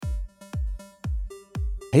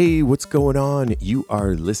Hey, what's going on? You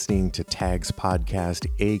are listening to Tags Podcast,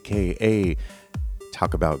 aka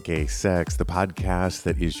Talk About Gay Sex, the podcast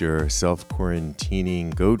that is your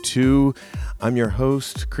self-quarantining go-to. I'm your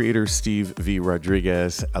host, creator Steve V.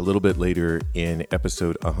 Rodriguez. A little bit later in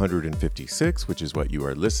episode 156, which is what you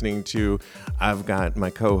are listening to, I've got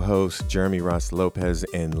my co-host, Jeremy Ross Lopez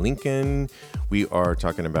and Lincoln. We are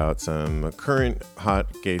talking about some current hot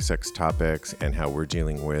gay sex topics and how we're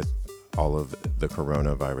dealing with all of the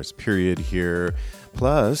coronavirus period here,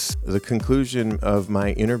 plus the conclusion of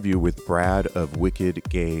my interview with Brad of Wicked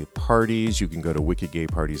Gay Parties. You can go to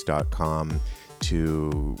wickedgayparties.com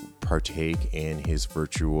to partake in his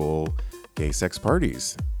virtual gay sex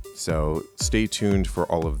parties. So stay tuned for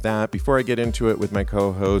all of that. Before I get into it with my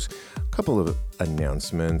co-host, a couple of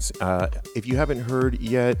announcements. If you haven't heard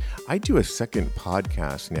yet, I do a second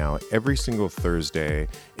podcast now every single Thursday.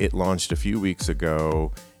 It launched a few weeks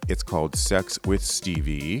ago. It's called Sex with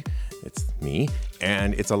Stevie. It's me,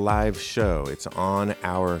 and it's a live show. It's on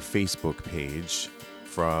our Facebook page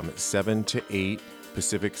from 7 to 8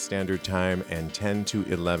 Pacific Standard Time and 10 to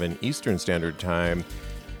 11 Eastern Standard Time.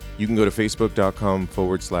 You can go to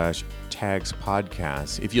facebook.com/tags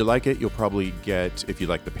podcast. If you like it, you'll probably get, if you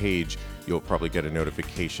like the page, you'll probably get a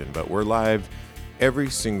notification. But we're live every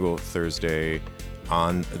single Thursday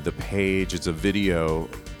on the page. It's a video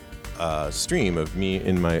stream of me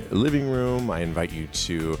in my living room. I invite you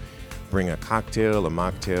to bring a cocktail, a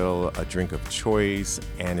mocktail, a drink of choice,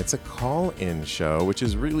 and it's a call-in show, which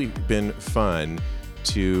has really been fun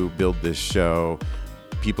to build this show.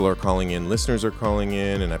 People are calling in, listeners are calling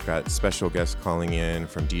in, and I've got special guests calling in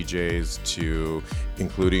from DJs to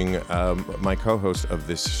including my co-host of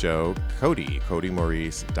this show, Cody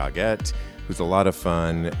Maurice Doggett, who's a lot of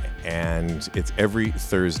fun, and it's every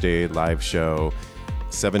Thursday live show,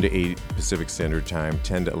 7 to 8 Pacific Standard Time,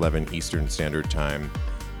 10 to 11 Eastern Standard Time.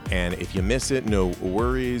 And if you miss it, no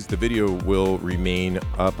worries. The video will remain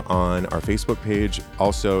up on our Facebook page.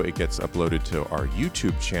 Also, it gets uploaded to our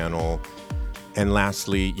YouTube channel. And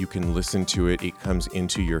lastly, you can listen to it. It comes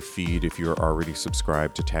into your feed if you're already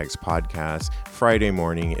subscribed to Tags Podcast. Friday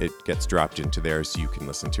morning, it gets dropped into there so you can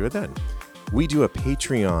listen to it then. We do a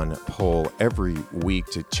Patreon poll every week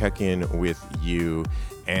to check in with you.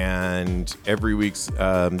 And every week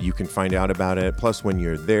you can find out about it. Plus, when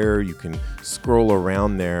you're there, you can scroll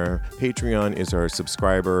around there. Patreon is our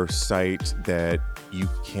subscriber site that you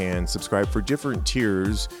can subscribe for different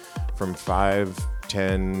tiers from 5,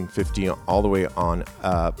 10, 50, all the way on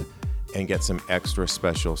up and get some extra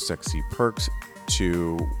special sexy perks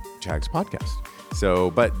to Tags Podcast.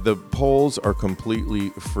 So, but the polls are completely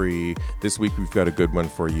free. This week, we've got a good one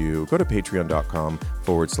for you. Go to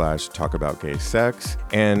patreon.com/talk about gay sex.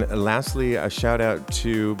 And lastly, a shout out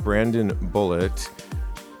to Brandon Bullitt.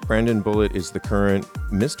 Brandon Bullitt is the current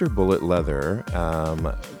Mr. Bullet Leather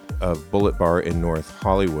of Bullet Bar in North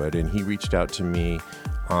Hollywood. And he reached out to me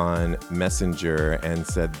on Messenger and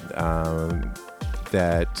said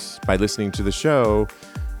that by listening to the show,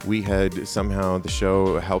 the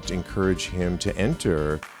show helped encourage him to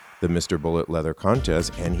enter the Mr. Bullet Leather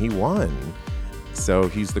contest, and he won. So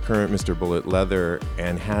he's the current Mr. Bullet Leather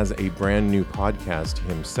and has a brand new podcast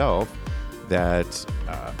himself that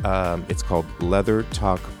it's called Leather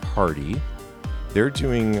Talk Party. They're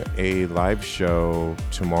doing a live show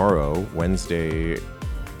tomorrow, Wednesday,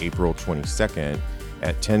 April 22nd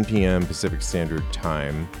at 10 p.m. Pacific Standard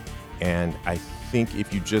Time. And I think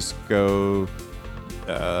if you just go...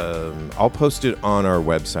 I'll post it on our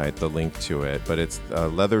website, the link to it, but it's a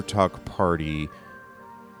Leather Talk Party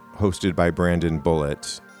hosted by Brandon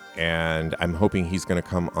Bullitt, and I'm hoping he's going to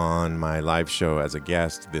come on my live show as a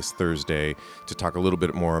guest this Thursday to talk a little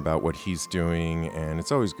bit more about what he's doing, and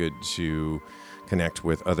it's always good to connect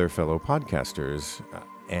with other fellow podcasters.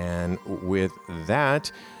 And with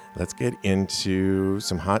that, let's get into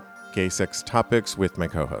some hot gay sex topics with my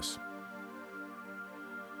co-host.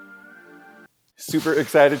 Super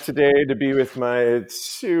excited today to be with my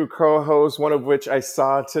two co-hosts, one of which I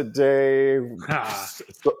saw today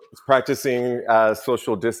practicing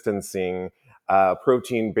social distancing.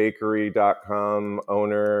 Proteinbakery.com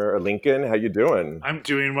owner Lincoln, how you doing? I'm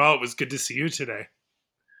doing well. It was good to see you today.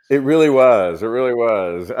 It really was. It really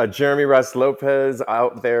was. Jeremy Ross Lopez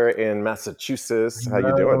out there in Massachusetts. How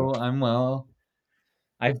you doing? I'm well.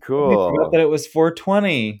 I Cool. forgot that it was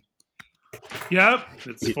 420. Yep,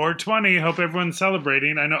 it's 420. Hope everyone's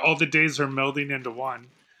celebrating. I know all the days are melding into one.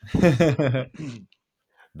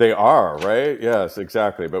 They are, right? Yes,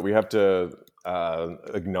 exactly. But we have to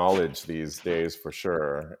acknowledge these days for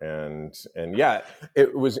sure. And yeah,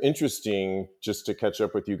 it was interesting just to catch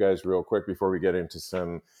up with you guys real quick before we get into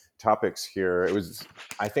some topics here.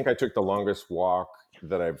 I think I took the longest walk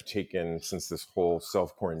that I've taken since this whole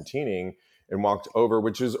self-quarantining, and walked over,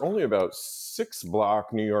 which is only about 6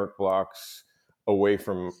 New York blocks away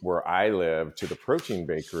from where I live, to the Protein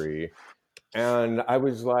Bakery. And I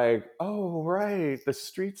was like, oh, right, the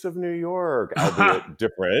streets of New York, albeit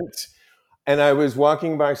different. And I was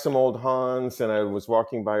walking by some old haunts, and I was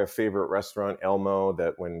walking by a favorite restaurant, Elmo,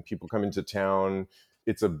 that when people come into town,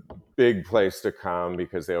 it's a big place to come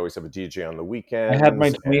because they always have a DJ on the I weekends. had my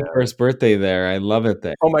 21st birthday there. I love it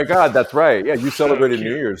there. Oh my God, that's right. Yeah, you celebrated New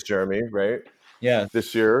cute. Year's, Jeremy, right? Yeah.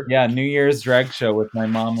 This year. Yeah, New Year's drag show with my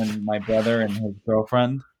mom and my brother and his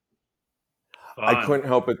girlfriend. I Fun. couldn't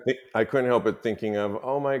help it thinking of,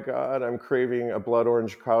 oh my God, I'm craving a blood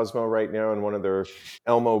orange Cosmo right now and one of their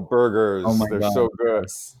Elmo burgers. Oh my They're God. so good.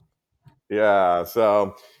 Yes. Yeah.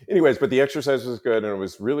 So, anyways, but the exercise was good, and it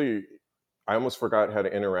was really, I almost forgot how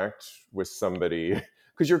to interact with somebody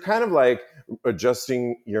because you're kind of like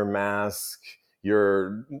adjusting your mask,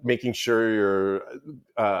 you're making sure your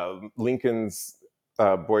Lincoln's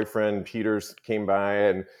boyfriend Peters came by,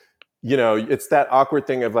 and it's that awkward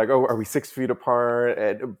thing of like, oh, are we 6 feet apart?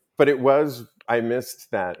 But I missed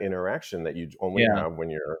that interaction that you only Yeah. have when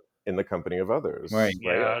you're in the company of others. Right.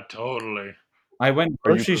 Yeah, totally. I went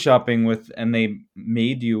Are you- grocery shopping and they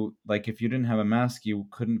made you, like, if you didn't have a mask, you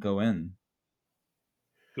couldn't go in.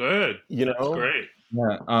 Good. That's know, great.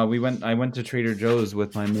 Yeah. I went to Trader Joe's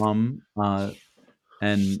with my mom,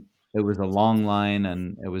 and it was a long line,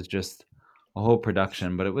 and it was just a whole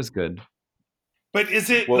production, but it was good. But is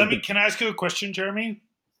it? Well, Can I ask you a question, Jeremy?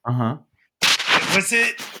 Uh-huh. Was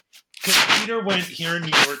it because Peter went here in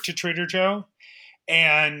New York to Trader Joe,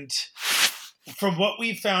 and from what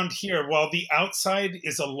we found here, while the outside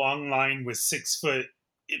is a long line with 6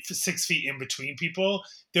 feet in between people,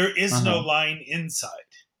 there is no line inside.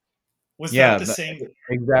 Was that the same?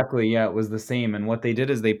 Exactly. Yeah, it was the same. And what they did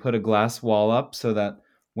is they put a glass wall up so that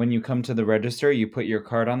when you come to the register, you put your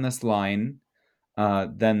card on this line.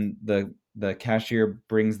 Then the cashier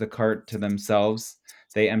brings the cart to themselves.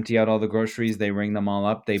 They empty out all the groceries, they ring them all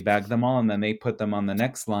up, they bag them all, and then they put them on the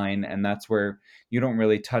next line, and that's where you don't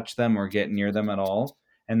really touch them or get near them at all.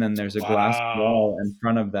 And then there's a glass wall in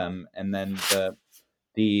front of them, and then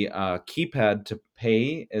the keypad to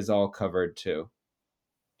pay is all covered too.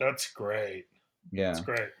 That's great. Yeah. That's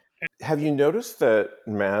great. Have you noticed that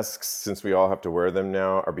masks, since we all have to wear them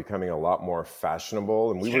now, are becoming a lot more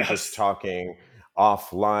fashionable? And we were just talking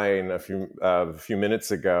offline a few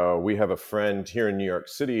minutes ago. We have a friend here in New York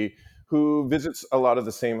City who visits a lot of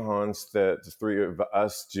the same haunts that the three of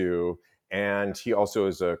us do. And he also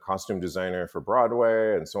is a costume designer for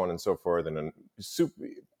Broadway and so on and so forth. And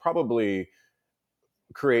probably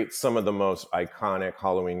create some of the most iconic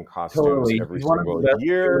Halloween costumes every single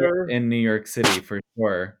year in New York City, for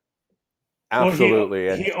sure.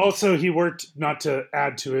 Absolutely. Well, he worked, not to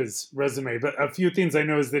add to his resume, but a few things I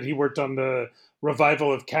know is that he worked on the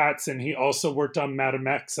revival of Cats, and he also worked on Madame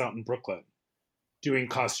X out in Brooklyn doing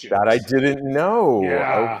costumes. That I didn't know.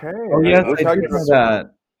 Yeah. Okay. Oh, yes, I did know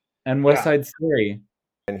that. And West Side Story.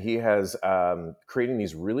 And he has creating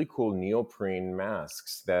these really cool neoprene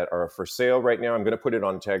masks that are for sale right now. I'm going to put it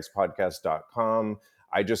on tagspodcast.com.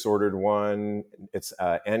 I just ordered one. It's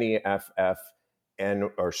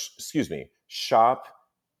shop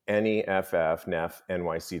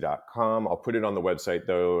NEFF.NYC.com. I'll put it on the website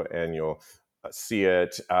though, and you'll see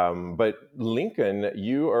it. But Lincoln,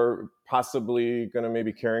 you are possibly going to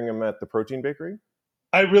maybe carrying them at the Protein Bakery?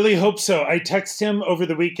 I really hope so. I texted him over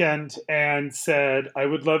the weekend and said, I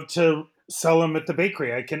would love to sell them at the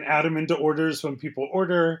bakery. I can add them into orders when people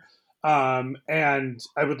order. And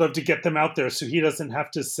I would love to get them out there so he doesn't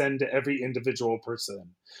have to send to every individual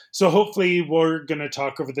person. So hopefully we're going to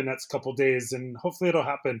talk over the next couple days, and hopefully it'll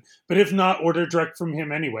happen. But if not, order direct from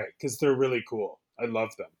him anyway, because they're really cool. I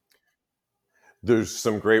love them. There's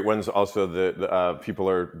some great ones. Also,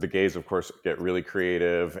 the gays, of course, get really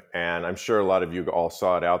creative. And I'm sure a lot of you all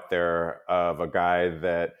saw it out there of a guy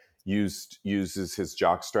that uses his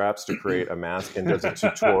jock straps to create a mask and does a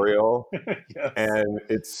tutorial. Yes. And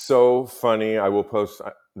it's so funny. I will post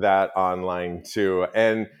that online too.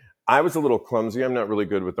 And I was a little clumsy. I'm not really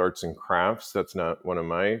good with arts and crafts. That's not one of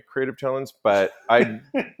my creative talents, but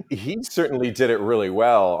he certainly did it really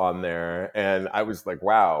well on there. And I was like,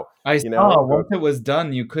 wow. I saw once it was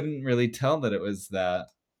done, you couldn't really tell that it was that.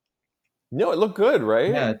 No, it looked good,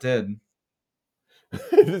 right? Yeah, it did.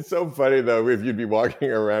 It's so funny though, if you'd be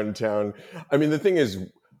walking around town. I mean, the thing is,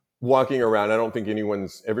 walking around, I don't think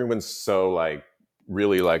everyone's so like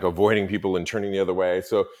really like avoiding people and turning the other way.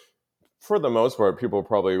 So for the most part, people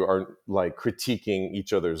probably aren't like critiquing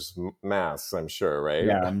each other's masks, I'm sure, right?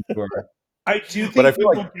 Yeah, I'm sure. I do But I think feel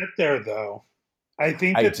we will like get there, though. I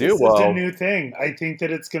think I that do. this is a Well, new thing. I think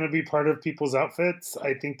that it's going to be part of people's outfits.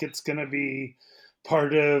 I think it's going to be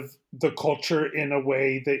part of the culture in a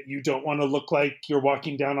way that you don't want to look like you're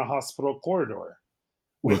walking down a hospital corridor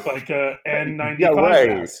with like a yeah, N95 right.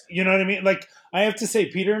 mask. You know what I mean? Like I have to say,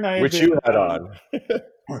 Peter and I have Which been you had on.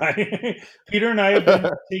 right. Peter and I have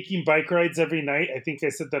been taking bike rides every night. I think I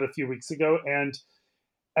said that a few weeks ago, and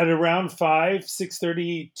at around 5,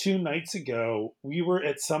 6:30 2 nights ago, we were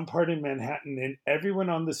at some part in Manhattan, and everyone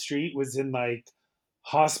on the street was in like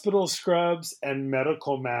hospital scrubs and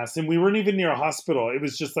medical masks. And we weren't even near a hospital. It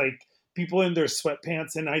was just like people in their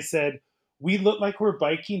sweatpants. And I said, we look like we're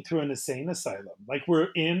biking through an insane asylum. Like we're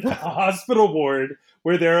in a hospital ward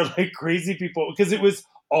where there are like crazy people because it was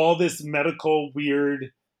all this medical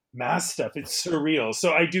weird mask stuff. It's surreal.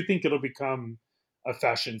 So I do think it'll become a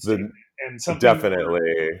fashion the statement and something more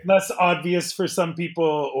Definitely. less obvious for some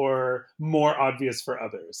people or more obvious for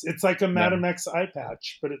others. It's like a Yeah. Madame X eye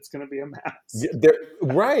patch, but it's going to be a mask. Yeah,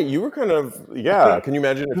 right. You were kind of, yeah. Can you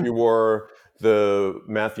imagine if you wore the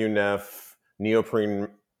Matthew Neff neoprene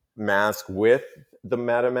mask with the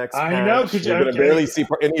Madame X I know. patch? Could you? You're going to barely see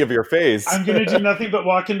any of your face. I'm going to do nothing but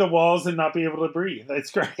walk into walls and not be able to breathe.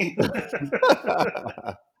 That's great.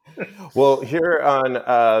 Well, here on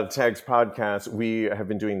Tag's podcast, we have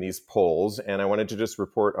been doing these polls, and I wanted to just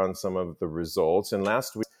report on some of the results. And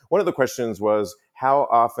last week, one of the questions was, "How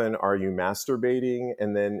often are you masturbating?"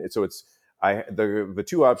 And then, so it's the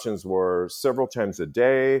two options were several times a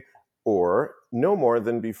day or no more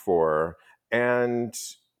than before. And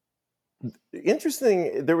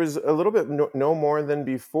interesting, there was a little bit no more than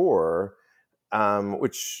before,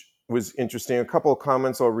 which was interesting. A couple of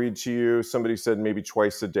comments I'll read to you. Somebody said maybe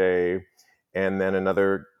twice a day. And then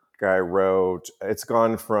another guy wrote, it's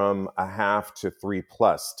gone from a half to 3+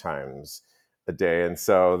 times a day. And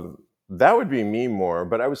so that would be me more.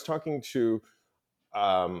 But I was talking to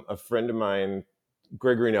a friend of mine,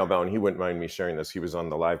 Gregory Nelbell, and he wouldn't mind me sharing this. He was on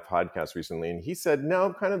the live podcast recently. And he said,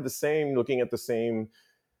 no, kind of the same, looking at the same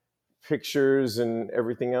pictures and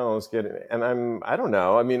everything else. And I don't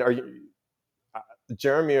know. I mean, are you,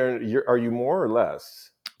 Jeremy, are you more or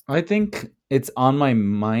less? I think it's on my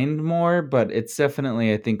mind more, but it's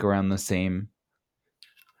definitely, I think, around the same.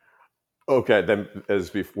 Okay, then as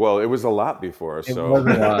before. Well, it was a lot before, It so was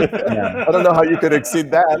a lot. Yeah. I don't know how you could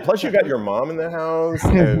exceed that. Plus, you got your mom in the house,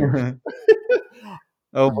 and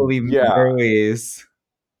Oh, believe me, yeah, there is.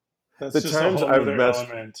 That's the just a times whole I've nother messed,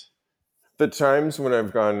 element. the times when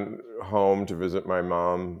I've gone home to visit my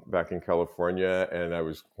mom back in California, and I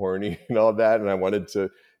was horny and all that, and I wanted to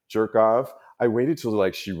jerk off. I waited till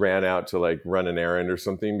like she ran out to like run an errand or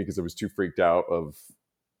something because I was too freaked out of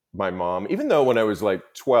my mom. Even though when I was like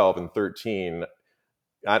 12 and 13,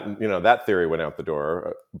 that theory went out the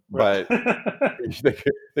door. Right. But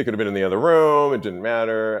they could have been in the other room. It didn't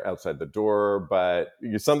matter, outside the door. But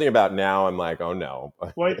something about now, I'm like, oh no.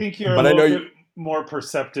 Well, I think you're a But I know little you. bit more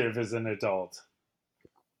perceptive as an adult.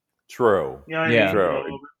 True. You know what I Yeah. mean? You're a True.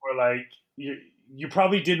 little bit more like you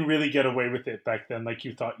probably didn't really get away with it back then like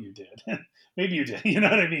you thought you did. Maybe you did. You know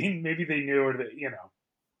what I mean? Maybe they knew or that,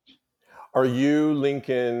 Are you,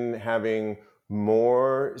 Lincoln, having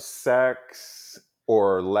more sex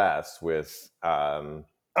or less with Um,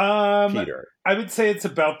 Peter? I would say it's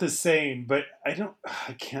about the same, but I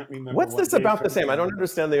can't remember What's what this day about the from same? I don't time.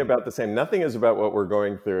 understand the about the same. Nothing is about what we're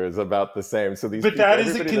going through is about the same. So these But people, that is a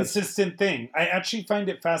everybody that's consistent thing. I actually find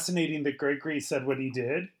it fascinating that Gregory said what he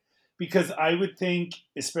did because I would think,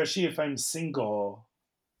 especially if I'm single,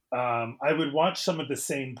 I would watch some of the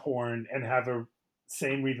same porn and have a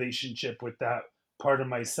same relationship with that part of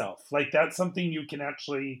myself. Like that's something you can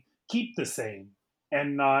actually keep the same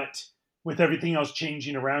and not with everything else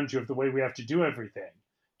changing around you of the way we have to do everything.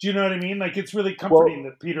 Do you know what I mean? Like it's really comforting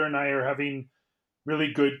well, that Peter and I are having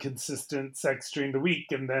really good, consistent sex during the week.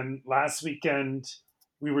 And then last weekend,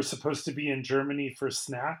 we were supposed to be in Germany for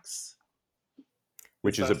snacks.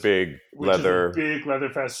 which is a That's big which is a leather. big leather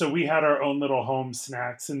fest. So we had our own little home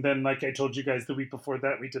snacks, and then, like I told you guys the week before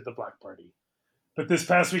that, we did the black party. But this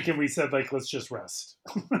past weekend, we said like, let's just rest.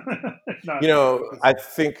 Not I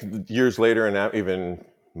think years later and even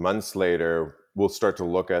months later, we'll start to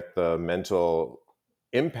look at the mental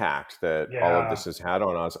impact that all of yeah, this has had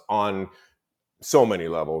on us on so many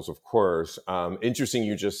levels, of course.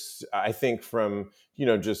 Interesting. I think from,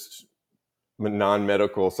 just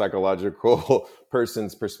non-medical psychological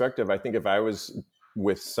person's perspective, I think if I was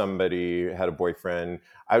with somebody, had a boyfriend,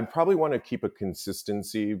 I would probably want to keep a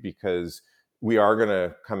consistency because we are going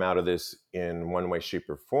to come out of this in one way, shape,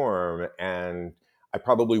 or form. And I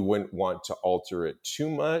probably wouldn't want to alter it too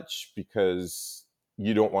much, because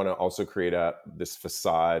you don't want to also create this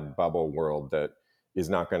facade bubble world that is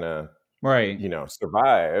not going to, Right.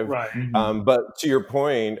 survive. Right. Mhm. But to your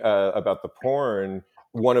point about the porn,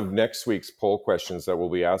 one of next week's poll questions that we'll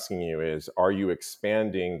be asking you is, are you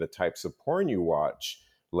expanding the types of porn you watch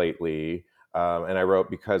lately? And I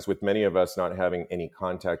wrote, because with many of us not having any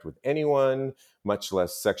contact with anyone, much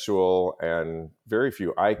less sexual, and very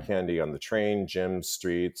few eye candy on the train, gyms,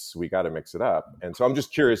 streets, we got to mix it up. And so I'm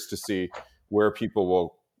just curious to see where people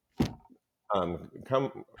will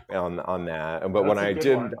come on that. But when That's a I good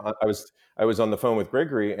did, one. I was on the phone with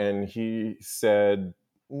Gregory, and he said,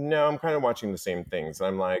 "No, I'm kind of watching the same things." And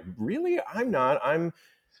I'm like, "Really? I'm not. I'm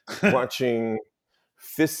watching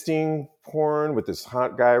fisting porn with this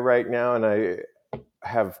hot guy right now." And I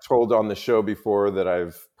have told on the show before that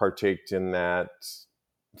I've partaked in that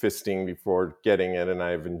fisting before getting it, and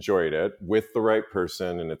I've enjoyed it with the right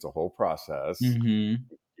person, and it's a whole process. Mhm.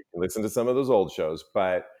 You can listen to some of those old shows,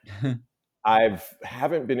 but I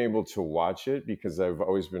haven't been able to watch it because I've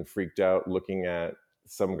always been freaked out looking at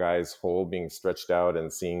some guy's hole being stretched out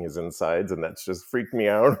and seeing his insides, and that's just freaked me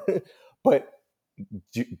out. But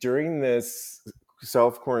during this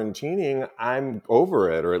self quarantining, I'm over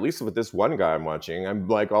it, or at least with this one guy I'm watching, I'm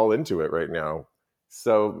like all into it right now.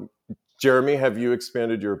 So, Jeremy, have you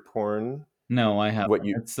expanded your porn? No, I haven't. What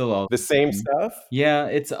you It's still all the the same same. stuff? Yeah,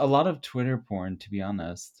 it's a lot of Twitter porn, to be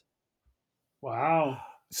honest. Wow.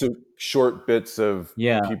 So short bits of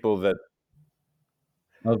Yeah, people that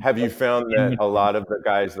of have you found that a images. lot of the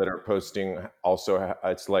guys that are posting also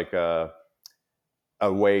it's like a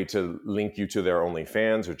way to link you to their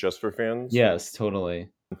OnlyFans or just for fans? Yes, totally.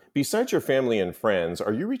 Besides your family and friends,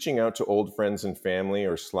 are you reaching out to old friends and family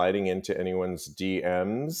or sliding into anyone's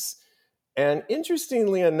DMs? And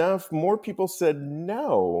interestingly enough, more people said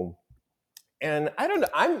no. And I don't know,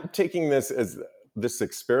 I'm taking this as this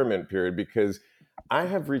experiment period, because I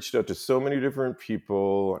have reached out to so many different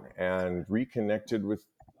people and reconnected with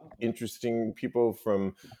interesting people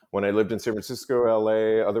from when I lived in San Francisco,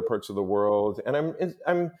 LA, other parts of the world, and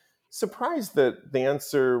I'm surprised that the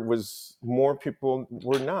answer was more people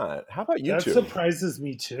were not. How about you That two? surprises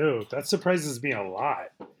me too. That surprises me a lot.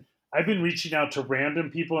 I've been reaching out to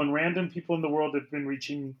random people, and random people in the world have been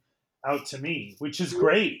reaching out to me, which is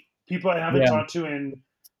great. People I haven't Yeah. talked to in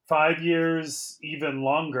 5 years, even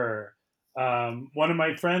longer. One of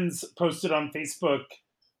my friends posted on Facebook.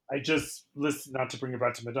 I just listened, not to bring it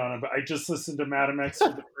back to Madonna, but I just listened to Madam X for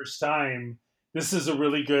the first time. This is a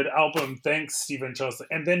really good album. Thanks, Stephen Chelsea.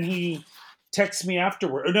 And then he texted me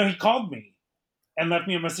afterward. Or no, he called me and left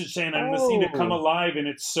me a message saying, I'm listening to Come Oh, Alive and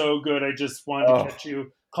it's so good. I just wanted to oh, catch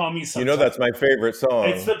you. Call me you know sometime. that's my favorite It's song.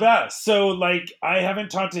 the best. So, like, I haven't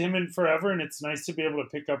talked to him in forever, and it's nice to be able to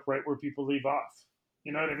pick up right where people leave off.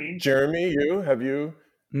 You know what I mean? Jeremy, have you?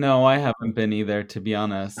 No, I haven't been either, to be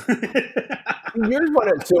honest. Here's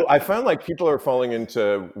what so I found like people are falling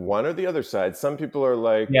into one or the other side. Some people are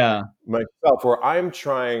like Yeah. myself, where I'm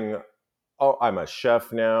trying. Oh, I'm a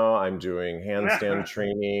chef now. I'm doing handstand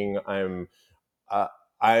training. Uh,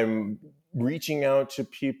 I'm reaching out to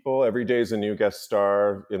people. Every day is a new guest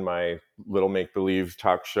star in my little make believe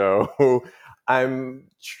talk show. I'm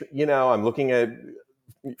looking at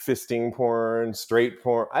fisting porn, straight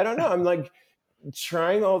porn. I don't know. I'm like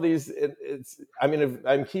trying all these.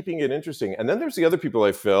 I'm keeping it interesting. And then there's the other people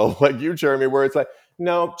I feel like you, Jeremy, where it's like,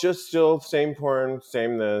 no, just still same porn,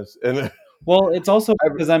 same this, and Well, it's also I,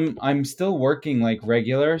 because I'm still working like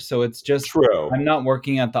regular, so it's just true. I'm not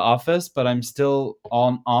working at the office, but I'm still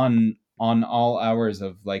on all hours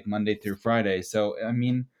of like Monday through Friday. So I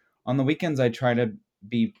mean, on the weekends I try to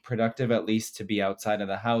be productive, at least to be outside of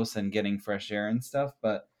the house and getting fresh air and stuff,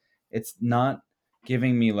 but it's not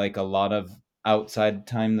giving me like a lot of outside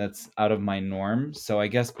time that's out of my norm. So I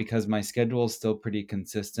guess because my schedule is still pretty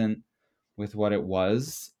consistent with what it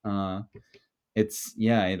was, it's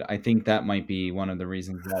yeah, I think that might be one of the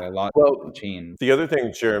reasons why a lot Well, changed. the other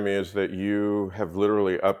thing, Jeremy, is that you have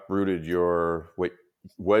literally uprooted what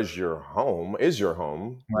was your home, is your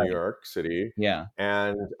home, New Right. York City. Yeah.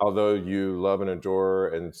 And although you love and adore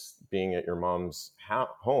and being at your mom's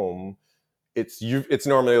home, it's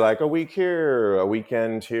normally like a week here, a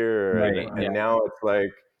weekend here, and Right. Yeah. and now it's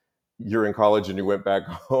like you're in college and you went back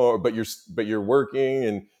home, but you're working,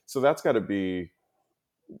 and so that's got to be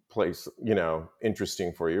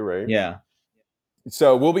interesting for you, right? Yeah.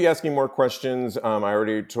 So we'll be asking more questions. I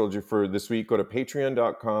already told you for this week, go to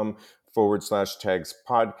patreon.com/tags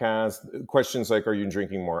podcast. Questions like, are you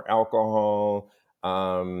drinking more alcohol?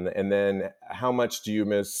 And then how much do you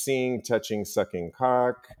miss seeing, touching, sucking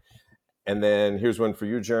cock? And then here's one for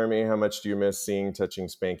you, Jeremy. How much do you miss seeing, touching,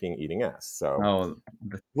 spanking, eating ass? So Oh,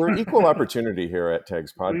 we're equal opportunity here at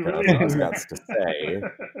Teg's We podcast, really I just are. got to say.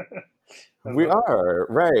 I We love it. are,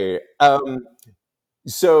 right.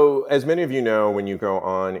 So, as many of you know, when you go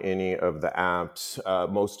on any of the apps,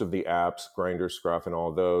 most of the apps, Grindr, Scruff, and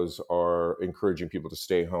all those are encouraging people to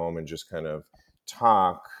stay home and just kind of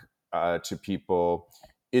talk to people.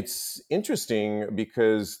 It's interesting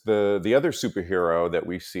because the other superhero that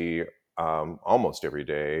we see almost every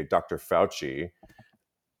day, Dr. Fauci,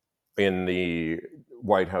 in the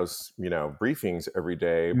White House, briefings every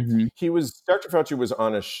day, mhm. Dr. Fauci was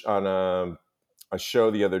on a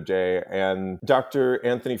show the other day, and Dr.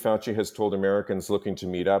 Anthony Fauci has told Americans looking to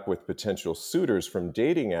meet up with potential suitors from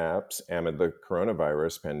dating apps amid the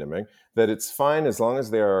coronavirus pandemic that it's fine as long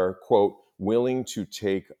as they are, quote, willing to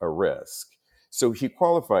take a risk. So he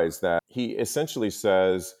qualifies that. He essentially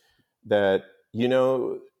says that,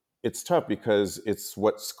 it's tough because it's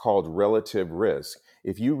what's called relative risk.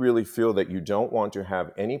 If you really feel that you don't want to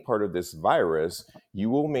have any part of this virus,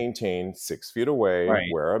 you will maintain 6 feet away, Right.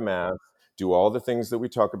 wear a mask, do all the things that we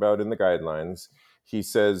talk about in the guidelines. He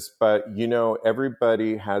says, but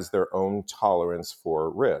everybody has their own tolerance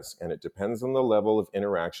for risk, and it depends on the level of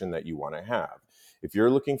interaction that you want to have. If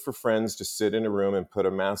you're looking for friends to sit in a room and put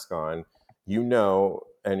a mask on,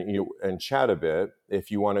 and chat a bit.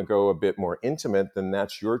 If you want to go a bit more intimate, then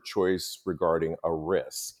that's your choice regarding a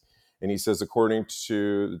risk. And he says, according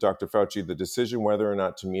to Dr. Fauci, the decision whether or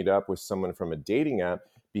not to meet up with someone from a dating app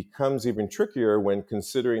becomes even trickier when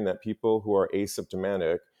considering that people who are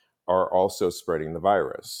asymptomatic are also spreading the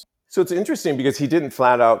virus. So it's interesting because he didn't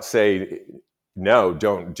flat out say, no,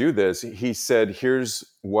 don't do this. He said, here's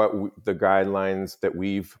the guidelines that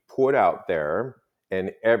we've put out there.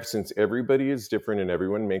 And since everybody is different and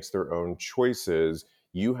everyone makes their own choices,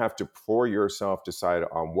 you have to, for yourself, decide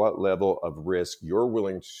on what level of risk you're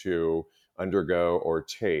willing to undergo or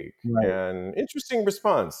take. Right. And interesting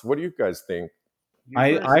response. What do you guys think? You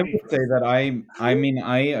first, I would Pete. say that I mean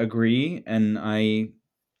I agree, and I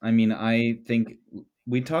mean I think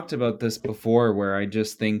we talked about this before, where I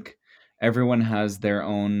just think everyone has their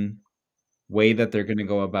own way that they're going to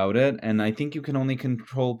go about it, and I think you can only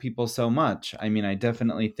control people so much. I mean, I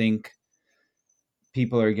definitely think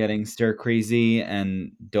people are getting stir crazy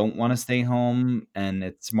and don't want to stay home, and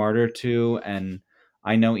it's smarter to. And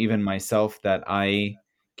I know even myself that I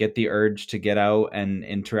get the urge to get out and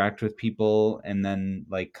interact with people and then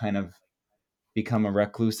like kind of become a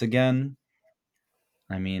recluse again.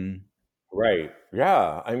 I mean, Right.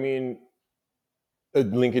 Yeah. I mean,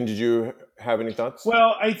 Lincoln, did you have any thoughts?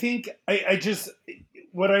 Well, I think I just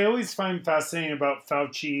what I always find fascinating about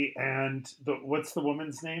Fauci and what's the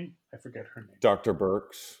woman's name? I forget her name. Dr.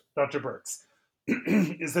 Burks? Dr. Burks,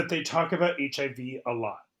 is that they talk about HIV a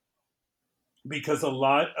lot because a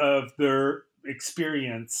lot of their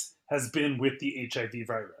experience has been with the HIV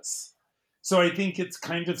virus. So I think it's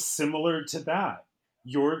kind of similar to that.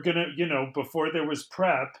 You're going to, before there was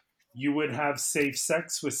PrEP, you would have safe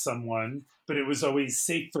sex with someone, but it was always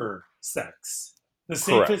safer sex. The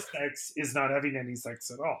Correct. safest sex is not having any sex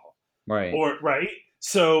at all. right. Or, right?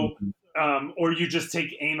 So, Mhm. or you just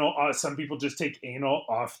take anal, some people just take anal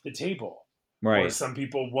off the table, or Right. some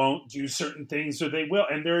people won't do certain things, or they will.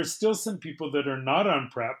 And there are still some people that are not on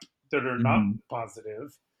PrEP, that are not Mhm.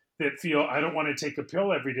 positive, that feel I don't want to take a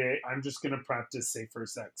pill every day. I'm just going to practice safer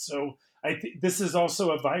sex. So I think this is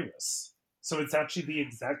also a virus. So it's actually the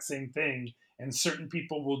exact same thing. And certain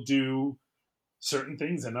people will do certain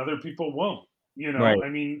things and other people won't. Right. I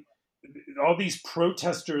mean, all these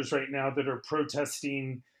protesters right now that are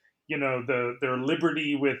protesting, their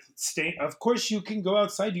liberty with stay. Of course, you can go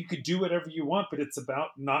outside, you could do whatever you want, but it's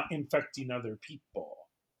about not infecting other people.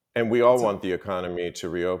 And we all It's a, want the economy to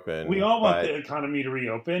we reopen, all want the but economy to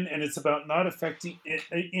reopen, and it's about not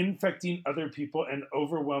infecting other people and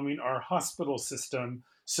overwhelming our hospital system.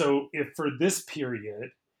 So, if for this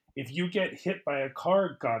period, if you get hit by a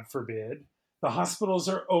car, God forbid, the hospitals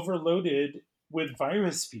are overloaded with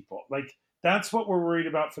virus people. Like that's what we're worried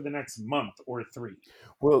about for the next month or three.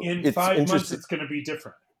 well, In it's 5 months, interesting. it's going to be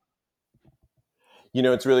different.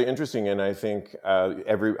 It's really interesting, and I think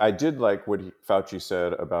I did like what Fauci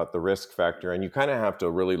said about the risk factor, and you kind of have to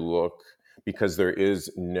really look because there is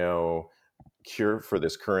no cure for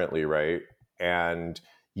this currently, right? And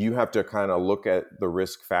you have to kind of look at the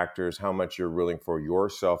risk factors, how much you're willing for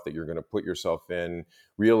yourself that you're going to put yourself in.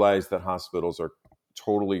 Realize that hospitals are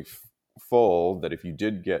totally full. That if you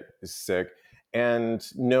did get sick, and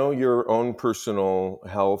know your own personal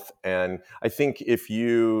health. And I think if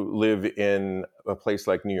you live in a place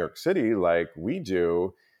like New York City, like we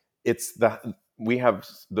do, it's the we have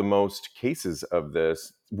the most cases of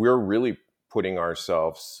this. We're really putting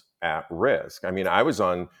ourselves at risk. I mean, I was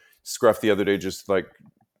on Scruff the other day, just like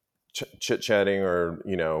chit chatting or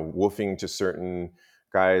woofing to certain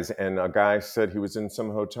guys, and a guy said he was in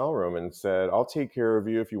some hotel room and said, "I'll take care of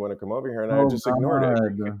you if you want to come over here," and I Oh just ignored it.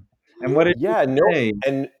 God. And what did you Yeah, no, say?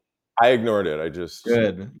 and I ignored it. I just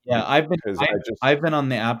Good. Yeah, because I just I've been on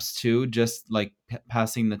the apps too, just like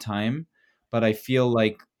passing the time, but I feel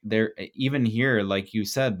like there even here, like you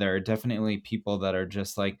said, there are definitely people that are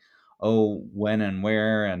just like, oh, when and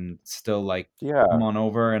where, and still like come yeah. on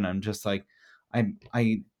over, and I'm just like,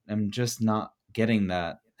 I am just not getting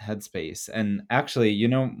that headspace. And actually,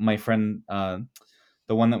 my friend,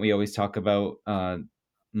 the one that we always talk about,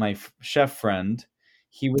 my chef friend,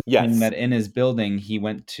 he was saying Yes. that in his building, he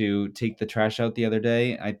went to take the trash out the other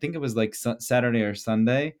day. I think it was like Saturday or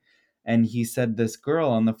Sunday. And he said this girl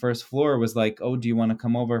on the first floor was like, "Oh, do you want to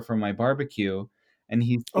come over for my barbecue?" And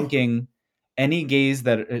he's Oh, thinking, any gays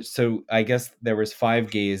that, so I guess there was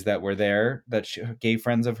 5 gays that were there, that gay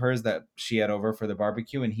friends of hers that she had over for the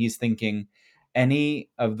barbecue. And he's thinking, any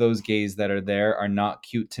of those gays that are there are not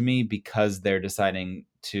cute to me because they're deciding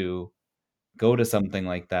to go to something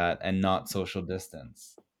like that and not social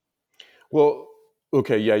distance. well,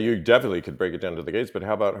 okay, yeah, you definitely could break it down to the gates, but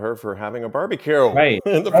how about her for having a barbecue Right.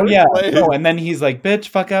 in the Oh first yeah. place? No, and then he's like, "Bitch,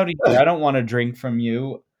 fuck out of here. I don't want to drink from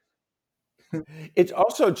you." It's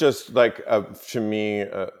also just like to me,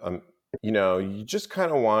 you just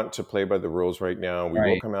kind of want to play by the rules right now. We will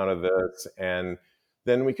Right. come out of this, and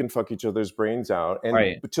then we can fuck each other's brains out. And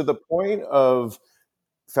Right. to the point of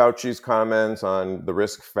Fauci's comments on the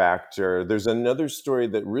risk factor, there's another story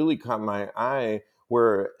that really caught my eye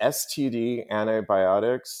where STD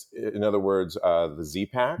antibiotics, in other words, the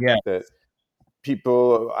Z-Pack, Yeah. that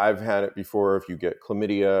people, I've had it before, if you get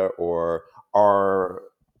chlamydia or are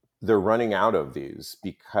they're running out of these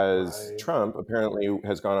because Right. Trump apparently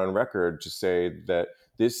has gone on record to say that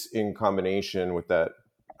this in combination with that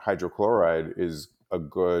hydrochloride is a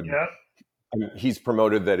good, Yep. I mean, he's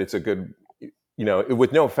promoted that it's a good,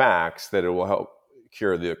 with no facts that it will help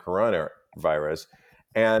cure the coronavirus.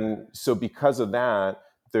 And so because of that,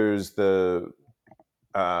 there's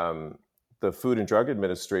um, the Food and Drug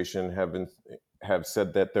Administration have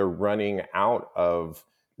said that they're running out of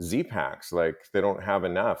Z-Packs, like they don't have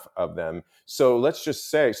enough of them. So let's just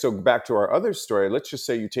say, so back to our other story, let's just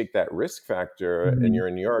say you take that risk factor and Mhm. you're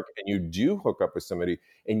in New York and you do hook up with somebody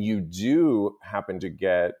and you do happen to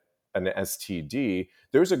get an STD,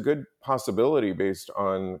 there's a good possibility based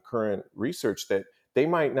on current research that they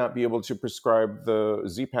might not be able to prescribe the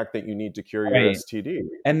Z-Pack that you need to cure your Right. STD.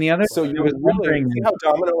 And the other So thing I you're was really wondering see is, how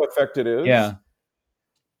domino effect it is? yeah.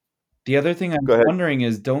 The other thing I Go was ahead. wondering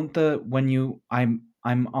is, don't the when you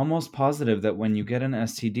I'm almost positive that when you get an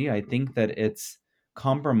STD, I think that it's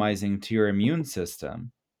compromising to your immune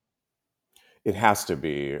system. It has to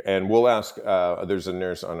be, and we'll ask. There's a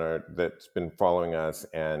nurse on our that's been following us,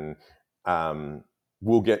 and um,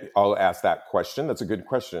 we'll get. I'll ask that question. That's a good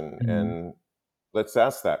question, Mhm. and let's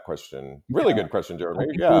ask that question. Really Yeah. good question, I Jeremy.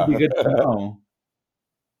 think it would Yeah, be good to know.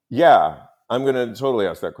 yeah. I'm gonna totally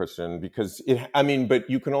ask that question because it. I mean, but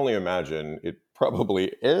you can only imagine it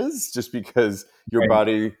probably is just because your Right.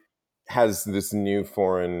 body has this new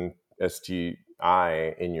foreign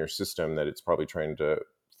STI in your system that it's probably trying to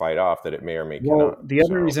fight off that it may or may Well, cannot. the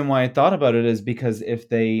other So reason why I thought about it is because if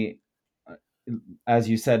they, uh, as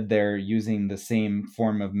you said, they're using the same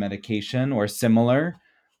form of medication or similar,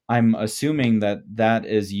 I'm assuming that that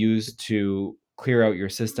is used to clear out your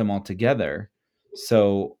system altogether.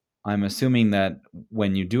 So I'm assuming that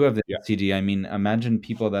when you do have the yeah, STD, I mean, imagine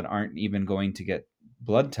people that aren't even going to get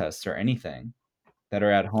blood tests or anything, that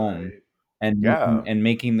are at home Right. yeah. and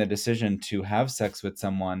making the decision to have sex with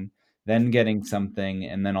someone, then getting something,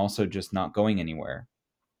 and then also just not going anywhere.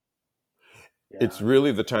 It's Yeah.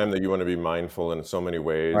 really the time that you want to be mindful in so many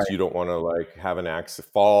ways. Right. You don't want to like have an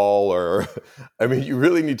accident fall or I mean you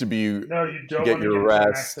really need to be No, you don't get want to your get into an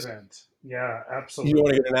rest. accident. Yeah, You don't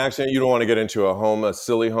want to absolutely. get in an accident, you don't want to get into a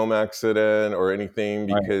silly home accident or anything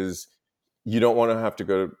Right. because you don't want to have to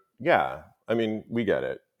go to, yeah. I mean, we get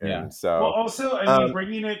it. Yeah. And Well, so also, I mean, um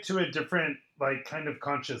bringing it to a different like kind of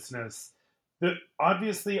consciousness. That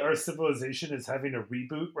obviously our civilization is having a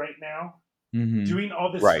reboot right now. Mhm. Doing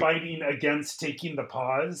all this right. fighting against taking the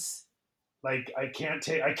pause. Like I can't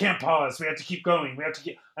pause. We have to keep going. We have to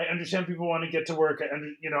keep. I understand people want to get to work.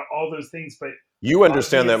 All those things, but You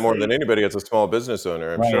understand that more Obviously, than anybody as a small business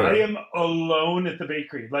owner, I'm Right. I sure. am alone at the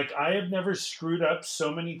bakery. Like, I have never screwed up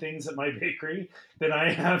so many things at my bakery than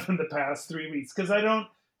I have in the past 3 weeks, because I don't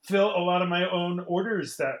fill a lot of my own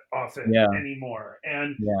orders that often Yeah. anymore.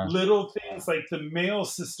 And Yeah. little things like the mail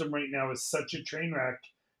system right now is such a train wreck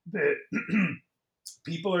that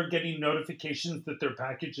people are getting notifications that their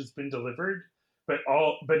package has been delivered, but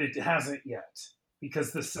it hasn't yet,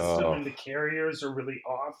 because the system Oh, and the carriers are really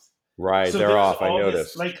off. right. So They're there's off. I all this,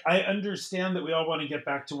 noticed. like, I understand that we all want to get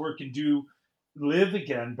back to work and do live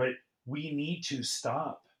again, but we need to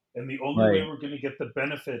stop. And the only way Right. we're going to get the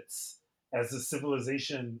benefits as a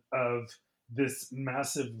civilization of this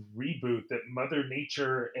massive reboot that Mother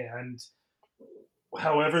Nature and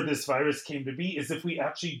however this virus came to be is if we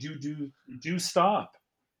actually do stop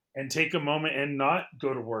and take a moment and not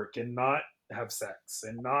go to work and not have sex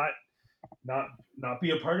and not not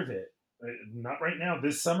be a part of it. Not right now.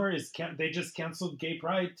 This summer they just canceled Gay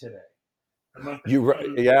Pride today.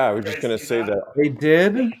 Yeah, I was You just guys going to see say that? that. They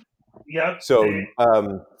did? Yep. So,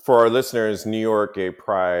 for our listeners, New York Gay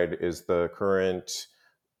Pride is the current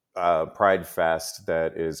Pride Fest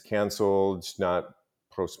that is canceled, not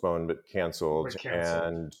postponed, but canceled. But canceled.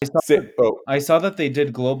 And I saw that, oh, I saw that they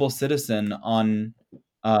did Global Citizen on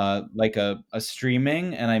like a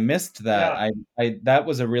streaming, and I missed that. Yeah. I that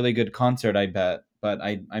was a really good concert, I bet, but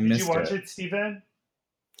I Did you missed watch it. it, Steven?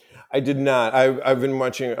 I did not. I've been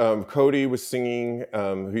watching. Cody was singing.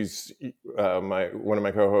 He's my one of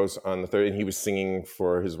my co-hosts on the third, and he was singing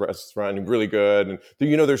for his restaurant. Really good. And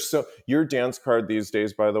there's so your dance card these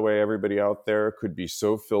days. By the way, everybody out there could be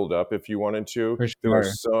so filled up if you wanted to. For There are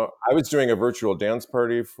sure. so. I was doing a virtual dance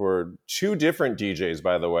party for 2 different DJs.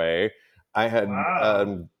 By the way, I had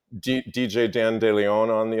Wow. DJ Dan DeLeon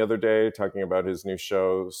on the other day talking about his new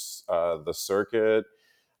shows, The Circuit.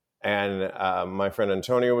 And my friend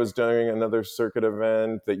Antonio was doing another circuit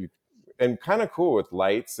event and kind of cool with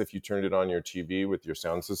lights if you turned it on your TV with your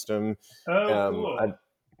sound system. Oh, Um, I, cool.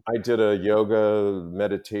 I did a yoga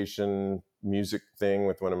meditation music thing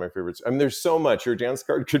with one of my favorites. I mean, there's so much. Your dance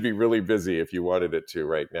card could be really busy if you wanted it to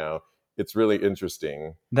right now. It's really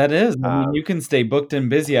interesting. That is. I mean, Um, you can stay booked and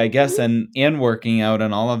busy, I guess, and working out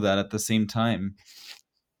and all of that at the same time.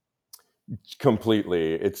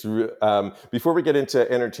 Completely. Before we get into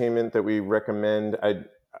entertainment that we recommend, I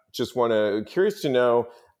just curious to know,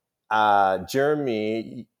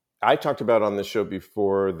 Jeremy. I talked about on the show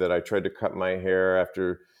before that I tried to cut my hair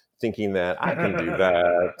after thinking that I can do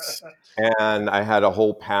that, and I had a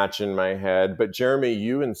whole patch in my head. But Jeremy,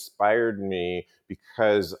 you inspired me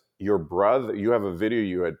because you have a video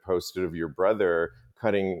you had posted of your brother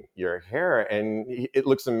cutting your hair, and it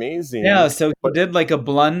looks Yeah, amazing. so he But did like a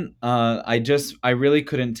blunt. I really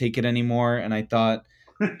couldn't take it anymore, and I thought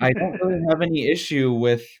I don't really have any issue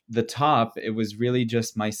with the top. It was really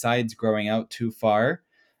just my sides growing out too far.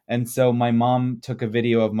 And so my mom took a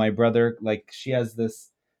video of my brother. Like, she has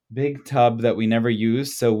this big tub that we never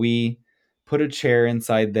use. So we put a chair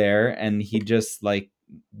inside there, and he just like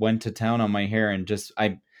went to town on my hair, and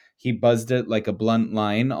he buzzed it like a blunt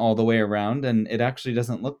line all the way around, and it actually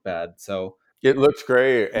doesn't look bad. So it looks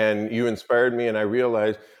great, and you inspired me, and I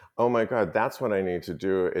realized, oh my God, that's what I need to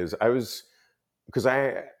do. Because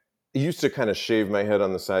I used to kind of shave my head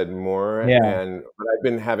on the side more, yeah, but I've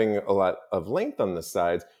been having a lot of length on the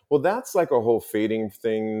sides. Well, that's like a whole fading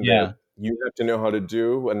thing yeah. that you have to know how to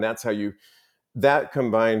do, and that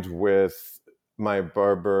combined with my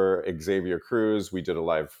barber Xavier Cruz, we did a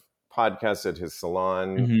live podcast at his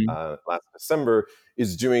salon Hmm. last December,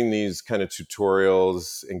 is doing these kind of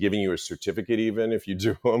tutorials and giving you a certificate even if you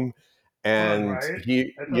do them. Fun, And right? I thought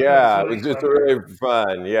that was yeah, it really was just really clever.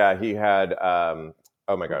 fun. Yeah, he had, oh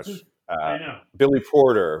my What's his? gosh, I know. Billy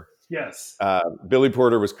Porter. Yes. Billy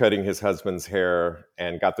Porter was cutting his husband's hair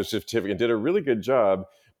and got the certificate and did a really good job.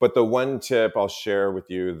 But the one tip I'll share with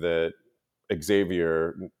you that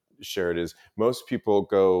Xavier shared is most people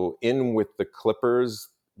go in with the clippers,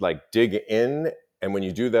 like dig in. And when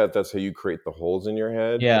you do that, that's how you create the holes in your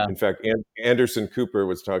head. Yeah. In fact, Anderson Cooper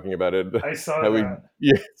was talking about it. I saw How that.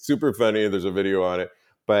 yeah, super funny. There's a video on it.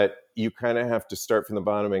 But you kind of have to start from the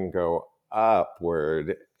bottom and go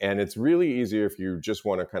upward. And it's really easier if you just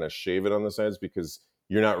want to kind of shave it on the sides because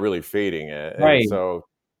you're not really fading it. And Right. so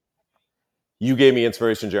you gave me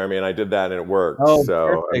inspiration, Jeremy, and I did that and it worked. Oh,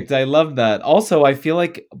 So perfect. I love that. Also, I feel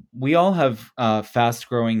like we all have fast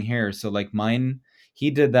growing hair. So like mine,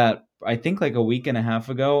 he did that I think like a week and a half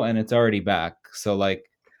ago, and it's already back. So like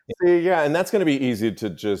see, yeah, and that's going to be easy to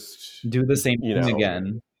just, do the same you thing know,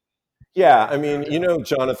 again. yeah. I mean,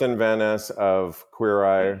 Jonathan Van Ness of Queer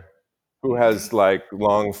Eye, who has like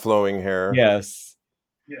long flowing hair. Yes.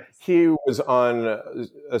 Yes. he was on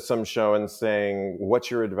some show and saying, "What's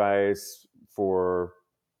your advice for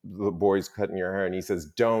the boys cutting your hair?" And he says,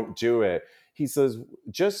 "Don't do it." He says,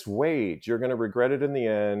 "Just wait. You're going to regret it in the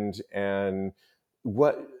end. And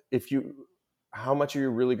what if you? How much are you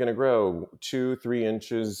really going to grow? 2, 3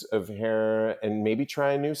 inches of hair, and maybe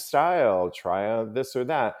try a new style. Try this or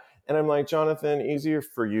that." And I'm like, Jonathan, easier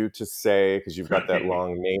for you to say because you've got that Right.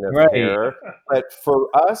 long mane of Right. hair. But for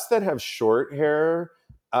us that have short hair,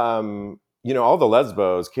 all the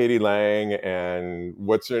lesbos, Katie Lang and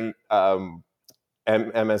what's her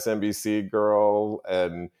MSNBC girl,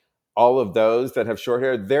 and all of those that have short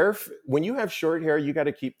hair, when you have short hair, you got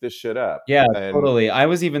to keep this shit up. Yeah, And totally. I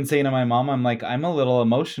was even saying to my mom, I'm like, I'm a little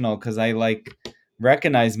emotional because I like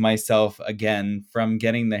recognize myself again from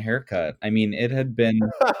getting the haircut. I mean, it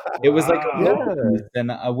was like a yeah,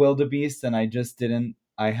 Wow. wildebeest, and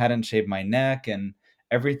I hadn't shaved my neck, and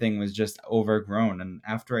everything was just overgrown. And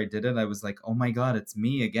after I did it, I was like, oh my God, it's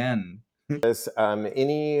me again.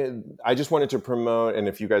 I just wanted to promote, and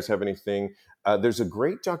if you guys have anything, there's a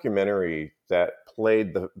great documentary that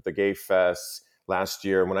played the Gay Fest last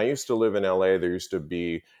year. When I used to live in LA, there used to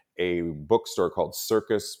be a bookstore called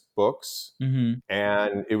Circus Books, Hmm.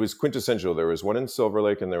 and it was quintessential. There was one in Silver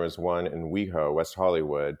Lake, and there was one in WeHo, West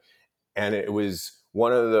Hollywood, and it was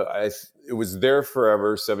one of it was there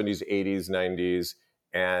forever, 70s, 80s, 90s,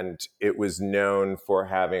 and it was known for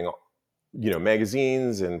having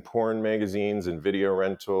magazines and porn magazines and video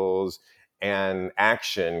rentals and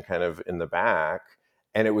action kind of in the back.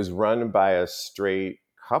 And it was run by a straight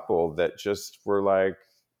couple that just were like,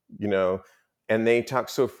 you know, and they talk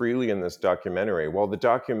so freely in this documentary. Well, the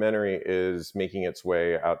documentary is making its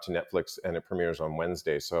way out to Netflix and it premieres on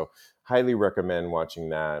Wednesday. So highly recommend watching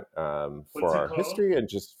that for What's it our called? history and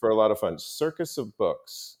just for a lot of fun. Circus of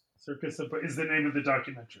Books. Circus of is the name of the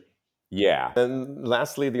documentary. Yeah. And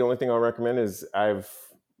lastly, the only thing I'll recommend is I've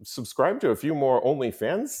subscribed to a few more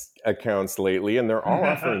OnlyFans accounts lately, and they're all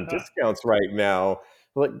offering discounts right now.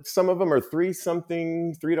 Like some of them are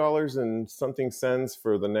 $3 and something cents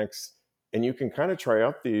for the next, and you can kind of try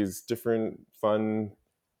out these different fun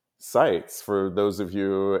sites for those of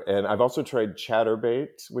you. And I've also tried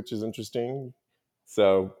ChatterBait, which is interesting.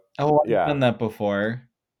 So Oh, I've yeah, done that before.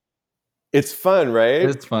 it's fun, right?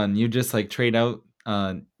 It's fun. You just like trade out.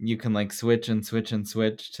 You can like switch and switch and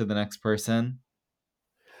switch to the next person.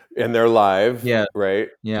 And they're live, Yeah, right?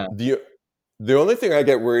 yeah. The the only thing I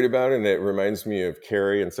get worried about, and it reminds me of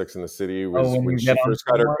Carrie in Sex and the City, Oh, was when when you she get on first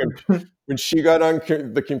got someone. when she got on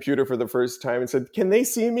the computer for the first time and said, "Can they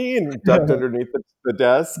see me?" and ducked underneath the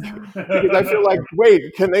desk because I feel like, wait,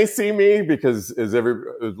 can they see me? Because a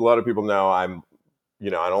lot of people know I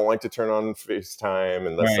don't like to turn on FaceTime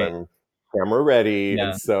unless Right. I'm camera ready, and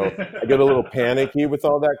Yeah. so I get a little panicky with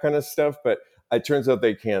all that kind of stuff. But it turns out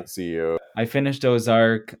they can't see you I finished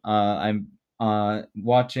Ozark. I'm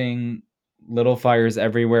watching Little Fires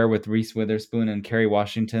Everywhere with Reese Witherspoon and Kerry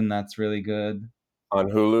Washington. That's really good. on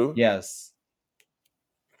Hulu. Yes.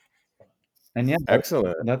 And yeah,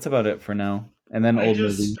 Excellent. that's about it for now. And then I old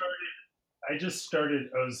just movies. started. I just started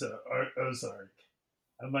Ozark.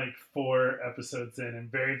 I'm like 4 episodes in,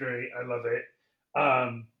 and very, very, I love it.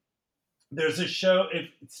 Um, there's a show. If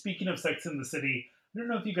speaking of Sex in the City, I don't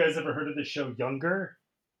know if you guys ever heard of the show Younger.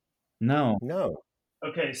 No. No.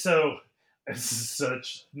 Okay, so this is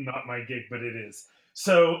such not my gig, but it is.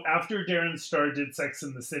 So after Darren Star did Sex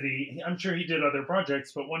in the City, I'm sure he did other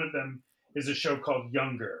projects, but one of them is a show called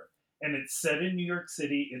Younger, and it's set in New York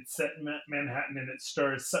City. It's set in Manhattan, and it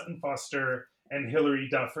stars Sutton Foster and Hilary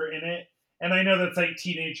Duffer in it. And I know that's like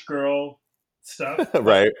teenage girl stuff, but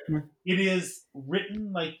Right. it is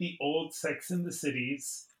written like the old Sex in the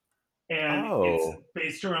Cities, and it's Oh.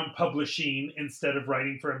 based around publishing instead of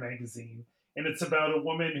writing for a magazine. And it's about a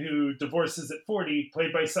woman who divorces at 40,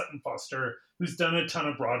 played by Sutton Foster, who's done a ton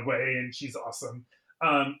of Broadway, and she's awesome.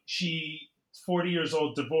 She, 40 years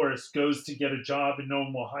old, divorced, goes to get a job, and no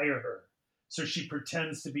one will hire her. So she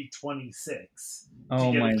pretends to be 26 to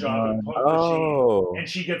Oh get my a job in god. publishing, Oh. and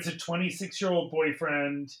she gets a 26-year-old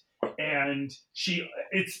boyfriend, and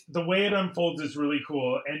it's the way it unfolds is really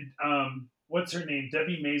cool. And what's her name?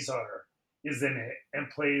 Debbie Mazar is in it and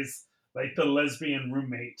plays like the lesbian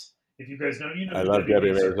roommate. If you guys know, you know I who love Debbie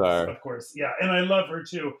Debbie Mazar is, Mazar. of course. Yeah, and I love her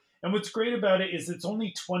too. And what's great about it is it's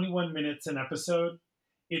only 21 minutes an episode.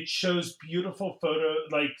 It shows beautiful photo,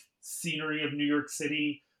 like scenery of New York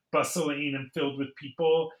City, bustling and filled with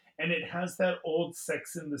people. And it has that old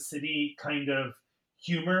Sex in the City kind of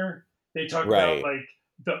humor. They talk about Right. like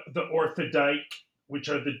the Orthodyke, which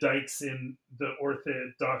are the dykes in the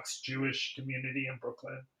Orthodox Jewish community in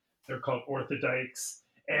Brooklyn. They're called Orthodykes.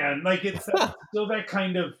 And like it's still that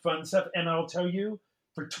kind of fun stuff. And I'll tell you,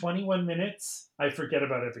 for 21 minutes, I forget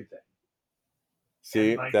about everything.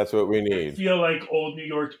 See, like, that's what we I need. feel like old New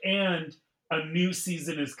York, and a new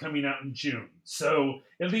season is coming out in June. So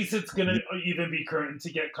at least it's going to even be current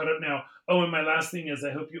to get caught up now. Oh, and my last thing is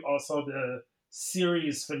I hope you all saw the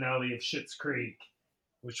series finale of Schitt's Creek,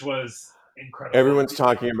 which was incredible. Everyone's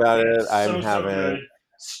talking about it. I So haven't. good.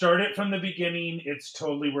 Start it from the beginning. It's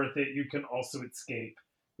totally worth it. You can also escape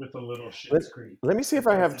with a little Schitt's Creek. Let me see if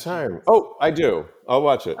I have time. Oh, I do. I'll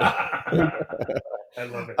watch it. I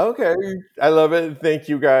love it. Okay, I love it. Thank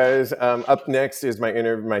you, guys. Up next is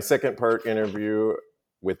my second part interview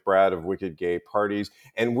with Brad of Wicked Gay Parties,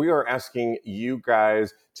 and we are asking you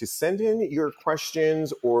guys to send in your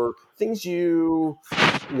questions or things you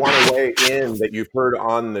want to weigh in that you've heard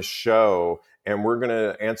on the show, and we're going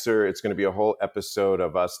to answer. It's going to be a whole episode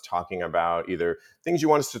of us talking about either things you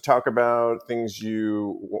want us to talk about, things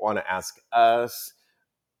you want to ask us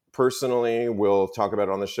personally, we'll talk about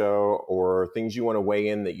it on the show, or things you want to weigh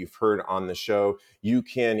in that you've heard on the show. You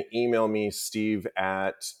can email me, Steve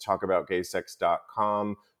at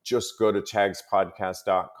talkaboutgaysex.com. Just go to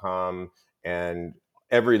tagspodcast.com and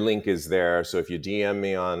every link is there. So if you DM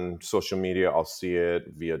me on social media, I'll see it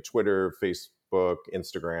via Twitter, Facebook,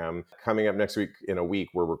 Instagram. Coming up next week, in a week,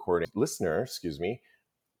 we're recording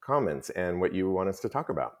comments and what you want us to talk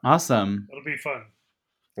about. Awesome. It'll be fun.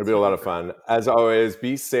 It'll be a lot of fun. As always,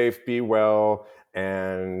 be safe, be well,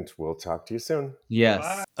 and we'll talk to you soon. Yes.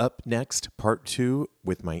 Bye. Up next, part 2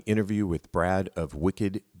 with my interview with Brad of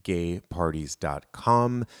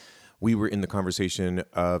WickedGayParties.com. We were in the conversation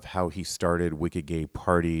of how he started Wicked Gay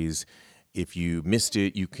Parties. If you missed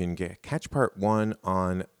it, you can catch part 1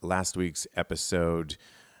 on last week's episode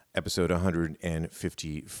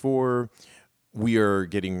 154. We are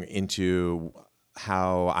getting into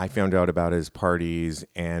how I found out about his parties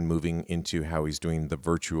and moving into how he's doing the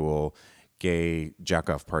virtual gay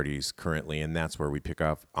jack-off parties currently. And that's where we pick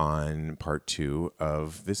up on part 2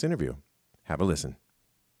 of this interview. Have a listen.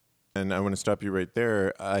 And I want to stop you right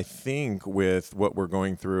there. I think with what we're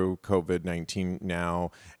going through, COVID-19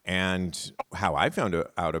 now, and how I found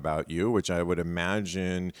out about you, which I would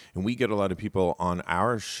imagine, and we get a lot of people on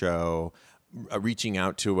our show reaching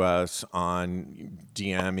out to us on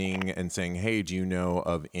DMing and saying, hey, do you know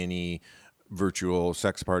of any virtual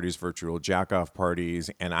sex parties, virtual jack-off parties?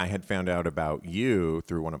 And I had found out about you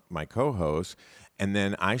through one of my co-hosts, and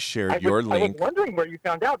then I shared your link. I was wondering where you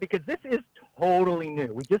found out, because this is totally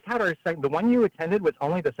new. We just had our second. The one you attended was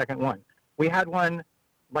only the second one. We had one,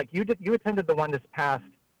 like you did. You attended the one this past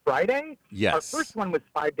Friday. Yes. Our first one was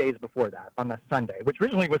 5 days before that, on the Sunday, which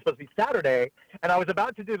originally was supposed to be Saturday. And I was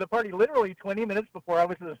about to do the party. Literally 20 minutes before I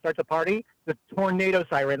was going to start the party, the tornado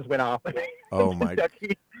sirens went off. Oh my!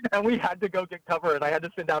 And we had to go get cover, and I had to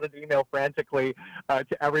send out an email frantically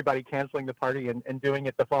to everybody canceling the party and doing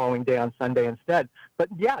it the following day on Sunday instead. But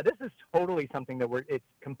yeah, this is totally something that it's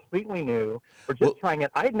completely new. We're just trying it.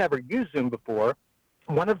 I had never used Zoom before.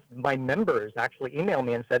 One of my members actually emailed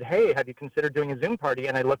me and said, hey, have you considered doing a Zoom party?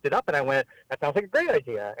 And I looked it up and I went, that sounds like a great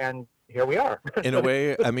idea. And here we are. In a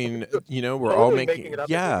way, I mean, we're totally all making it up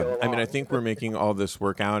yeah. I mean, I think we're making all this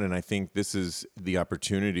work out, and I think this is the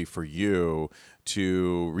opportunity for you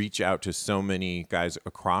to reach out to so many guys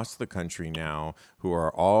across the country now who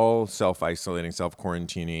are all self-isolating,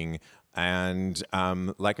 self-quarantining. And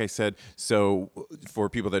like I said, so for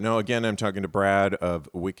people that know, again, I'm talking to Brad of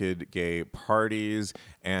Wicked Gay Parties,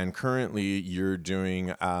 and currently you're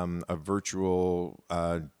doing a virtual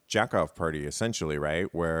jack-off party, essentially,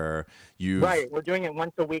 right? Where you we're doing it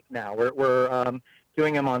once a week now. We're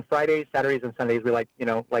doing them on Fridays, Saturdays, and Sundays. We like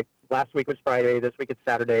last week was Friday, this week it's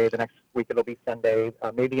Saturday, the next week it'll be Sunday.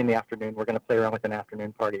 Maybe in the afternoon we're going to play around with an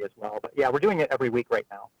afternoon party as well. But yeah, we're doing it every week right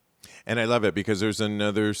now. And I love it because there's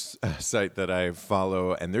another site that I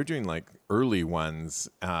follow, and they're doing like early ones,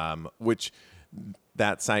 which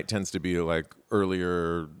that site tends to be like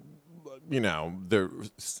earlier, they're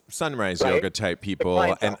sunrise yoga type people.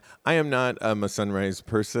 And I am not a sunrise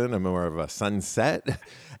person. I'm more of a sunset.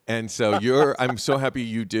 And so I'm so happy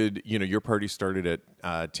you did, your party started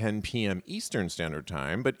at 10 p.m. Eastern Standard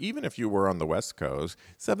Time. But even if you were on the West Coast,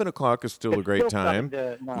 7 o'clock is still a great time.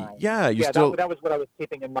 7 to 9. Yeah, that was what I was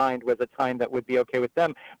keeping in mind, was a time that would be okay with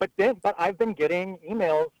them. But I've been getting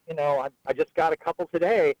emails, I just got a couple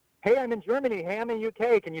today. Hey, I'm in Germany. Hey, I'm in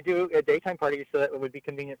UK. Can you do a daytime party so that it would be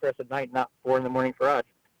convenient for us at night, not 4 a.m. for us?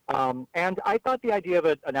 And I thought the idea of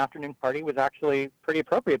an afternoon party was actually pretty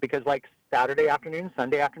appropriate, because like Saturday afternoon,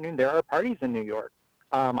 Sunday afternoon, there are parties in New York.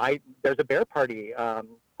 There's a bear party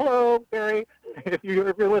hello, Barry, if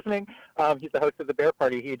you're listening. He's the host of the Bear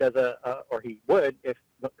Party. He does or he would, if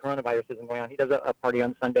coronavirus isn't going on, he does a party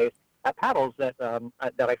on Sundays at Paddles that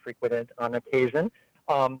I frequented on occasion.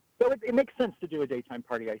 So it makes sense to do a daytime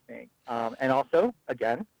party, I think. And also,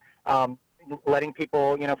 again, letting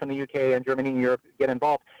people, from the UK and Germany and Europe get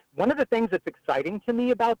involved. One of the things that's exciting to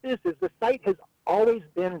me about this is the site has always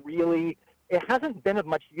been really, it hasn't been of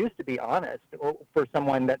much use, to be honest, for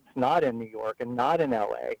someone that's not in New York and not in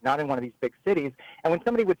LA, not in one of these big cities. And when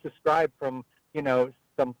somebody would subscribe from,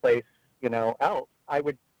 someplace, else, I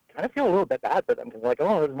would kind of feel a little bit bad for them because like,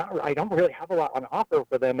 I don't really have a lot on offer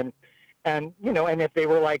for them. And and if they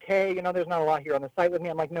were like, hey, there's not a lot here on the site with me,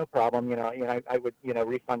 I'm like, no problem, I would,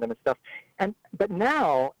 refund them and stuff. But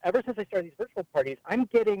now, ever since I started these virtual parties, I'm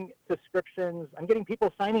getting subscriptions. I'm getting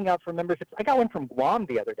people signing up for memberships. I got one from Guam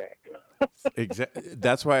the other day. Exactly.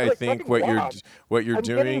 That's why I Like, think fucking what you're I'm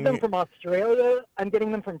doing. getting them from Australia. I'm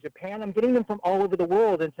getting them from Japan. I'm getting them from all over the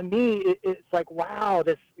world. And to me, it's like, wow,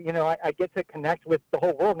 this, I get to connect with the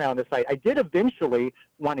whole world now on this site. I did eventually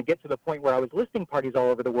want to get to the point where I was listing parties all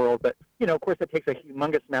over the world, but of course, it takes a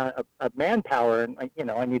humongous amount of manpower, and I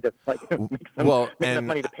need to make make enough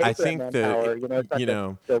money to pay I for think that manpower. It's not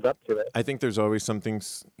just build up to it. I think there's always something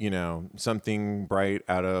bright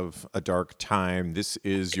out of a dark time. This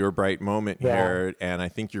is your bright moment here, and I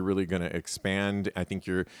think you're really going to expand. I think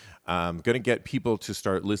you're going to get people to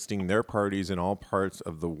start listing their parties in all parts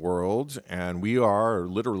of the world, and we are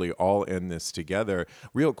literally all in this together.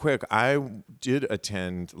 Real quick, I did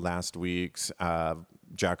attend last week's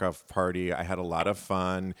Jack-Off party. I had a lot of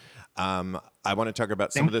fun. I want to talk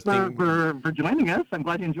about some of the things. For joining us. I'm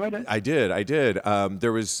glad you enjoyed it. I did.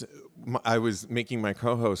 I was making my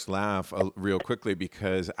co-host laugh real quickly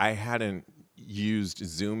because I hadn't used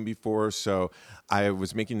Zoom before, so I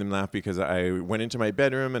was making them laugh because I went into my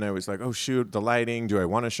bedroom and I was like, oh shoot, the lighting, do I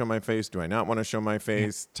want to show my face, do I not want to show my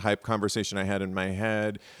face, type conversation I had in my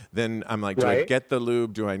head. Then I'm like, do I get the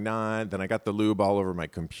lube, do I not? Then I got the lube all over my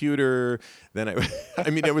computer. Then I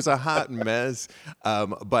mean, it was a hot mess,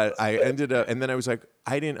 but I ended up, and then I was like,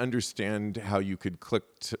 I didn't understand how you could click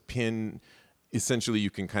to pin. Essentially,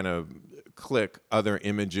 you can kind of click other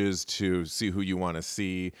images to see who you want to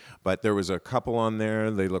see. But there was a couple on there.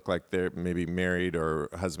 They look like they're maybe married or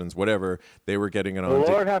husbands, whatever. They were getting it on.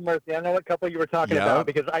 Lord have mercy. I know what couple you were talking about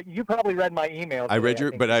because you probably read my email. I read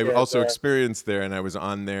your, but I also experienced there, and I was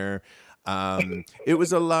on there. It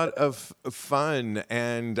was a lot of fun,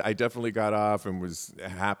 and I definitely got off and was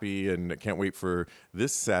happy, and can't wait for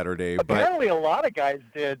this Saturday. Apparently, a lot of guys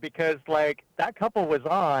did because, like, that couple was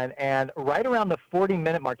on, and right around the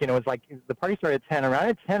 40-minute mark, it was like the party started at 10. Around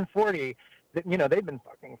at 10:40, they'd been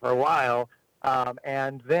fucking for a while,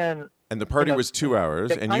 and then the party was 2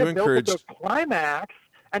 hours, and you encouraged the climax.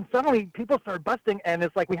 And suddenly people started busting, and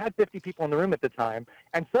it's like we had 50 people in the room at the time.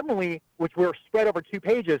 And suddenly, which were spread over 2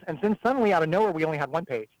 pages, and then suddenly out of nowhere, we only had 1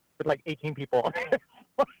 page with like 18 people.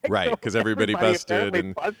 Right, because everybody busted.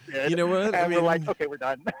 And you know what? And we're like, okay, we're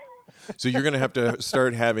done. So you're going to have to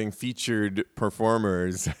start having featured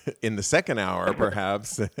performers in the second hour,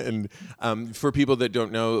 perhaps. And for people that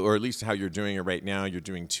don't know, or at least how you're doing it right now, you're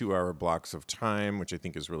doing 2-hour blocks of time, which I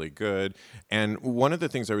think is really good. And one of the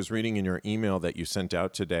things I was reading in your email that you sent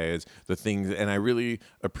out today is the things, and I really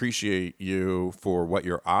appreciate you for what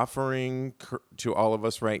you're offering to all of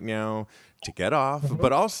us right now to get off,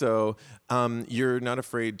 but also you're not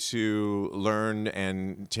afraid to learn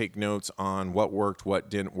and take notes on what worked, what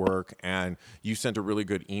didn't work. And you sent a really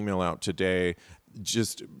good email out today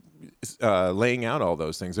just laying out all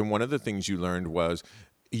those things. And one of the things you learned was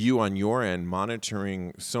you on your end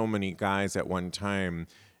monitoring so many guys at one time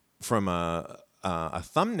from a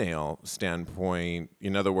thumbnail standpoint.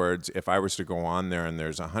 In other words, if I was to go on there and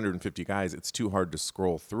there's 150 guys, it's too hard to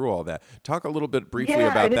scroll through all that. Talk a little bit briefly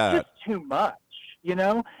about that. It's just too much.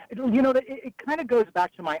 It kind of goes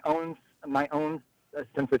back to my own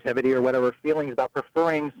sensitivity or whatever feelings about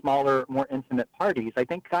preferring smaller, more intimate parties. I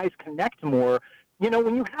think guys connect more.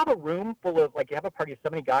 When you have a room full of, like, you have a party of so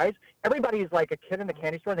many guys, everybody's like a kid in the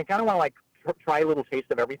candy store, and they kind of want to, like, try a little taste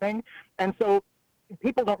of everything. And so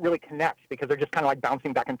people don't really connect because they're just kind of like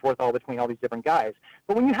bouncing back and forth all between all these different guys.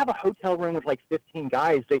 But when you have a hotel room with like 15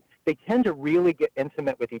 guys, they tend to really get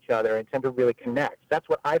intimate with each other and tend to really connect. That's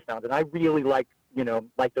what I found. And I really like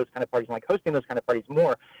those kind of parties and like hosting those kind of parties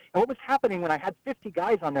more. And what was happening when I had 50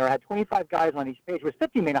 guys on there, I had 25 guys on each page, which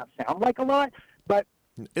 50 may not sound like a lot, but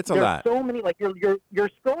it's a lot. There's so many, like you're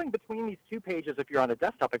scrolling between these 2 pages. If you're on a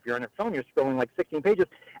desktop, if you're on a phone, you're scrolling like 16 pages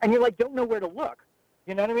and you like don't know where to look.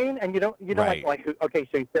 You know what I mean? And you don't Right. okay,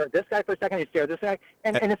 so you stare at this guy for a second, you stare at this guy,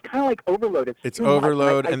 and it's kind of like overload. It's too much.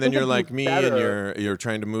 Overload, I and then think you're it'd be like me, and better. you're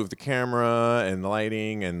trying to move the camera and the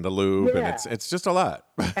lighting and the loop, and Yeah. it's just a lot.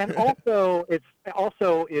 And also,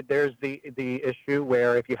 there's the issue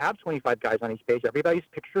where if you have 25 guys on each page, everybody's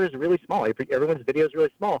picture is really small. Everyone's video is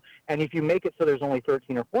really small, and if you make it so there's only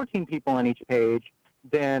 13 or 14 people on each page,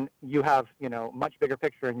 then you have much bigger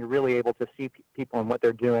picture, and you're really able to see people and what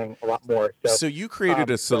they're doing a lot more. So, So you created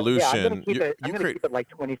a yeah, I'm going to solution. keep it. I'm going to keep it like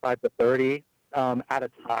 25 to 30 at a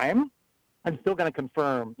time. I'm still going to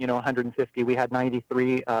confirm, 150. We had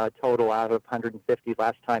 93 total out of 150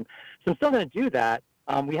 last time. So I'm still going to do that.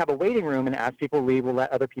 We have a waiting room, and as people leave, we'll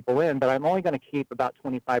let other people in. But I'm only going to keep about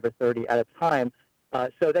 25 or 30 at a time,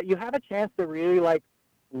 so that you have a chance to really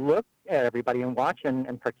look at everybody and watch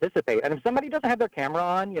and participate. And if somebody doesn't have their camera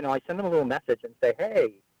on, I send them a little message and say,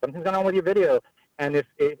 hey, something's going on with your video. And if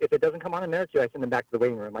it doesn't come on in a minute or two, I send them back to the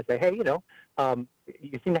waiting room. I say, hey, you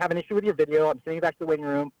seem to have an issue with your video. I'm sending you back to the waiting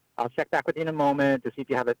room. I'll check back with you in a moment to see if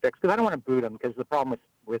you have it fixed, because I don't want to boot them, because the problem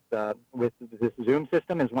with this Zoom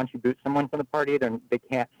system is once you boot someone from the party, then they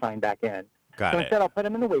can't sign back in. Got So it. instead, I'll put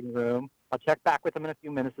them in the waiting room. I'll check back with them in a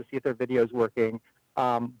few minutes to see if their video is working.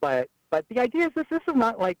 But the idea is this is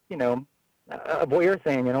not like a voyeur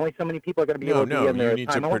thing, and only so many people are going to be able to be in there. You need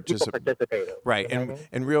to I want people participating. Right. You know what I mean?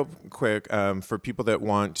 And real quick, for people that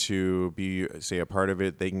want to be, say, a part of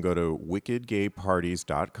it, they can go to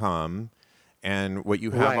wickedgayparties.com. And what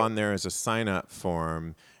you have Right. on there is a sign up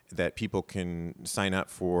form that people can sign up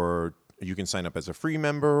for. You can sign up as a free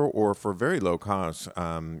member, or for very low cost,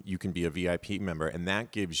 you can be a VIP member. And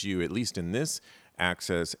that gives you, at least in this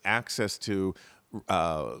access to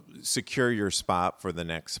secure your spot for the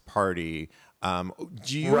next party.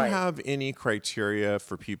 Do you Right. have any criteria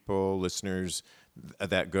for people, listeners,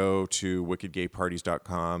 that go to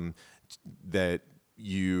wickedgayparties.com, that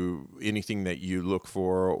anything that you look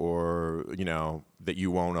for, or that you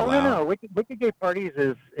won't Oh allow? no! Wicked Gay Parties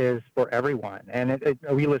is for everyone, and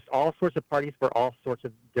we list all sorts of parties for all sorts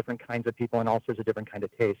of different kinds of people and all sorts of different kind of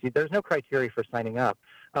tastes. There's no criteria for signing up.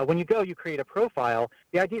 When you go, you create a profile.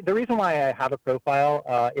 The reason why I have a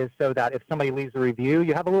profile is so that if somebody leaves a review,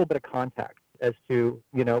 you have a little bit of context as to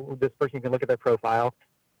this person. You can look at their profile,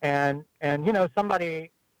 and somebody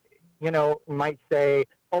might say,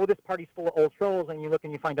 oh, this party's full of old trolls, and you look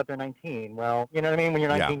and you find out they're 19. Well, you know what I mean? When you're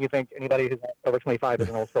 19, Yeah. you think anybody who's over 25 is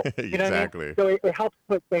an old troll. You know what I mean? Exactly. So it helps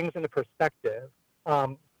put things into perspective.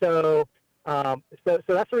 So that's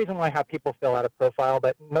the reason why I have people fill out a profile,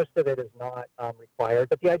 but most of it is not required.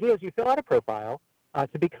 But the idea is you fill out a profile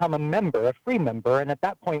to become a member, a free member, and at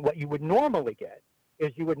that point, what you would normally get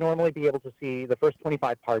is you would normally be able to see the first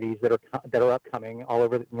 25 parties that are upcoming all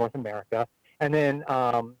over North America, and then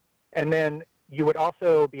you would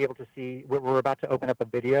also be able to see, we're about to open up a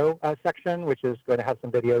video section, which is going to have some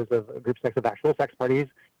videos of group sex, of actual sex parties,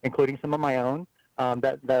 including some of my own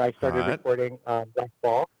that I started Hot. recording last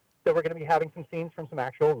fall. So we're going to be having some scenes from some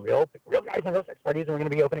actual real guys and real sex parties, and we're going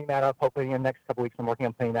to be opening that up hopefully in the next couple weeks. I'm working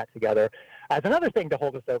on putting that together. As another thing to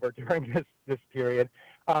hold us over during this period,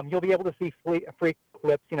 you'll be able to see free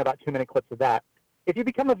clips, about 2-minute clips of that. If you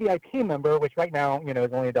become a VIP member, which right now,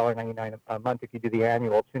 is only $1.99 a month if you do the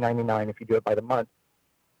annual, $2.99 if you do it by the month,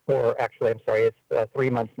 or actually, I'm sorry, it's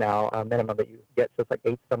 3 months now minimum that you get, so it's like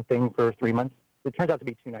 8 something for 3 months. It turns out to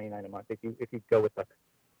be $2.99 a month if you go with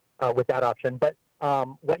that option. But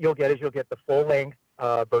what you'll get is you'll get the full length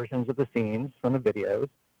versions of the scenes from the videos,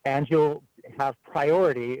 and you'll have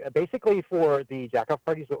priority. Basically, for the jack-off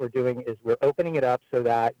parties, what we're doing is we're opening it up so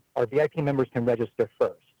that our VIP members can register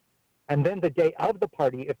first. And then the day of the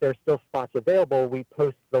party, if there's still spots available, we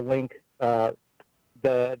post the link, the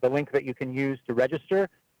link that you can use to register.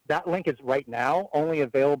 That link is right now only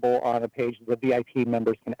available on a page that the VIP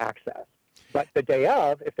members can access. But the day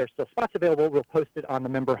of, if there's still spots available, we'll post it on the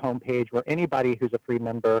member homepage where anybody who's a free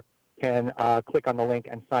member can click on the link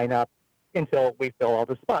and sign up until we fill all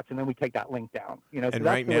the spots, and then we take that link down. And so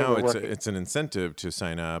right now, it's it's an incentive to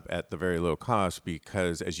sign up at the very low cost,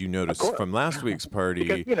 because, as you noticed from last week's party,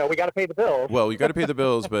 because we got to pay the bills. Well, you got to pay the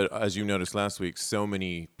bills, but as you noticed last week, so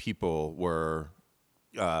many people were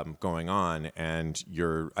going on, and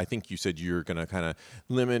I think you said you're going to kind of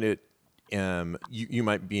limit it. You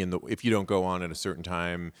might be if you don't go on at a certain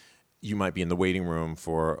time, you might be in the waiting room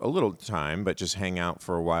for a little time, but just hang out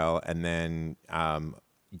for a while, and then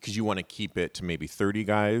because you want to keep it to maybe 30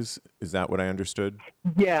 guys. Is that what I understood?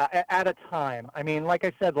 Yeah, at a time. I mean, like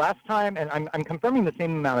I said last time, and I'm confirming the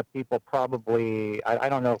same amount of people probably. I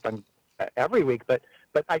don't know if I'm every week, but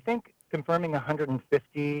I think confirming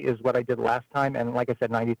 150 is what I did last time, and like I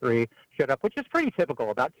said, 93 showed up, which is pretty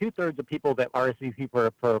typical. About 2/3 of people that RSVP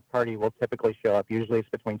for a party will typically show up. Usually, it's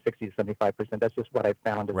between 60 to 75%. That's just what I've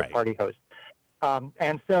found as a party host.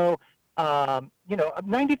 And so,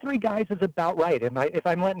 93 guys is about right. And if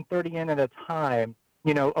I'm letting 30 in at a time,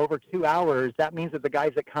 over 2 hours, that means that the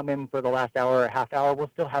guys that come in for the last hour or half hour will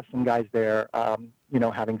still have some guys there,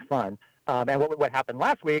 having fun. And what happened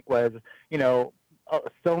last week was,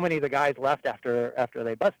 so many of the guys left after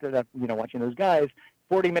they busted up, watching those guys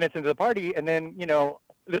 40 minutes into the party. And then,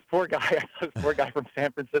 this poor guy from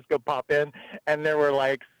San Francisco pop in, and there were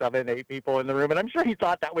like 7, 8 people in the room. And I'm sure he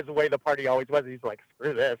thought that was the way the party always was. He's like,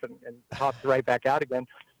 screw this, and popped right back out again.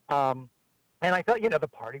 And I thought, the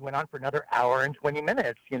party went on for another hour and 20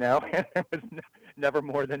 minutes, and there was never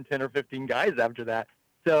more than 10 or 15 guys after that.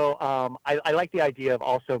 So I like the idea of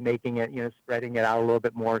also making it, spreading it out a little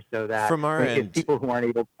bit more so that from our end, people who aren't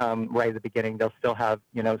able to come right at the beginning, they'll still have,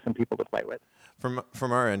 some people to play with.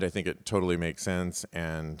 From our end, I think it totally makes sense,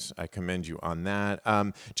 and I commend you on that.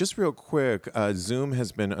 Just real quick, Zoom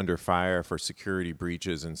has been under fire for security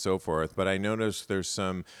breaches and so forth, but I noticed there's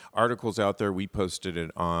some articles out there. We posted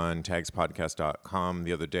it on tagspodcast.com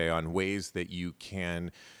the other day on ways that you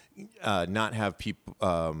can not have people,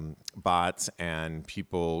 bots and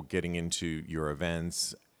people getting into your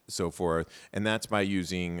events, so forth. And that's by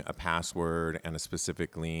using a password and a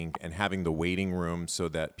specific link and having the waiting room so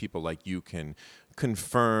that people like you can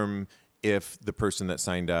confirm if the person that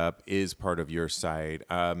signed up is part of your site.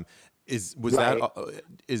 Is that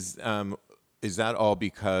all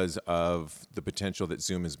because of the potential that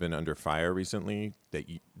Zoom has been under fire recently? That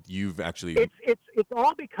you've actually it's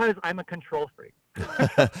all because I'm a control freak.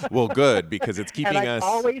 Well, good, because it's keeping us.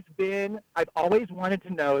 I've always wanted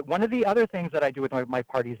to know. One of the other things that I do with my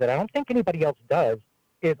parties that I don't think anybody else does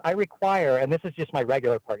is I require, and this is just my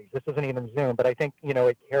regular parties. This isn't even Zoom, but I think,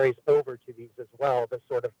 it carries over to these as well. This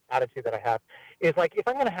sort of attitude that I have is like, if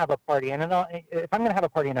I'm going to have a party in a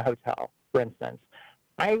hotel, for instance,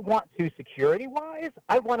 I want to, security-wise,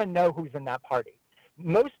 I want to know who's in that party.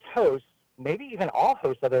 Most hosts, maybe even all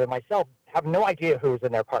hosts other than myself, have no idea who's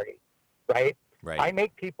in their party, right? Right. I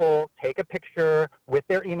make people take a picture with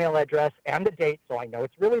their email address and the date, so I know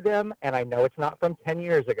it's really them, and I know it's not from 10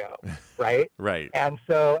 years ago, right? Right. And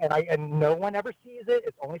so, and no one ever sees it.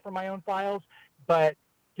 It's only for my own files. But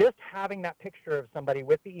just having that picture of somebody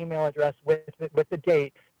with the email address, with the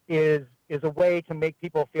date, is a way to make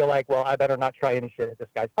people feel like, well, I better not try any shit at this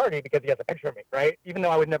guy's party because he has a picture of me, right? Even though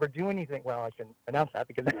I would never do anything. Well, I shouldn't announce that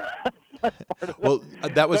because that's part of well,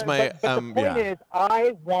 that was my. But the point is,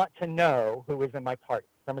 I want to know who is in my party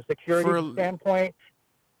from a security standpoint,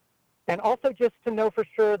 and also just to know for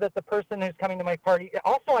sure that the person who's coming to my party.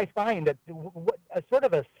 Also, I find that a sort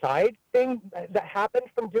of a side thing that happened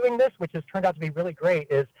from doing this, which has turned out to be really great,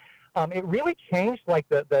 is. It really changed like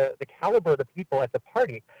the caliber of the people at the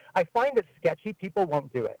party. I find that sketchy people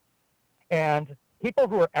won't do it. And people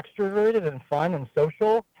who are extroverted and fun and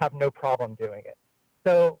social have no problem doing it.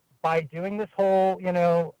 So by doing this whole,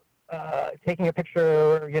 taking a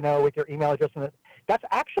picture, with your email address, that's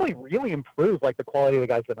actually really improved like the quality of the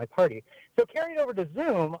guys at my party. So carrying over to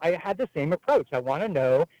Zoom, I had the same approach. I want to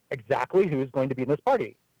know exactly who's going to be in this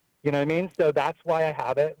party. You know what I mean? So that's why I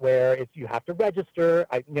have it where you have to register.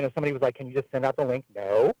 Somebody was like, can you just send out the link?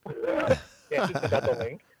 No. Can't just send out the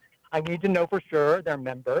link. I need to know for sure they're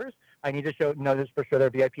members. I need to know this for sure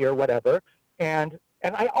they're VIP or whatever. And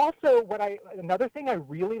I also, another thing I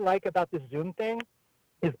really like about the Zoom thing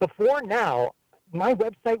is before now, my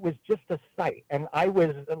website was just a site. And I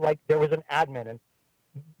was like, there was an admin and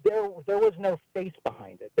there was no face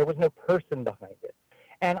behind it. There was no person behind it.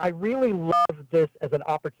 And I really love this as an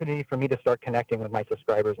opportunity for me to start connecting with my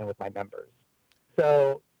subscribers and with my members.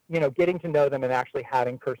 So, getting to know them and actually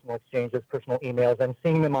having personal exchanges, personal emails, and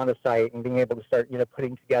seeing them on the site and being able to start,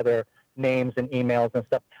 putting together names and emails and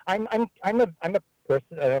stuff. I'm a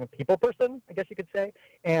person, I'm a people person, I guess you could say.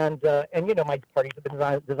 And my parties have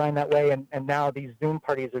been designed that way, and now these Zoom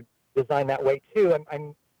parties are designed that way too.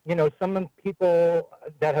 I'm some of the people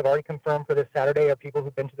that have already confirmed for this Saturday are people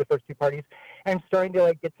who've been to the first 2 parties. I'm starting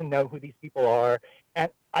to get to know who these people are. And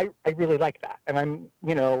I really like that. And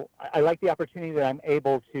I like the opportunity that I'm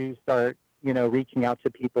able to start, reaching out to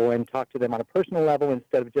people and talk to them on a personal level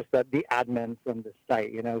instead of just the admin from the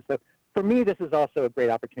site, So for me, this is also a great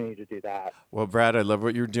opportunity to do that. Well, Brad, I love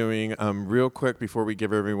what you're doing. Real quick, before we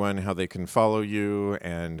give everyone how they can follow you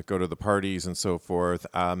and go to the parties and so forth,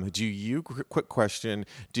 quick question,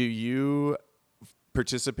 do you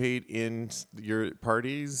participate in your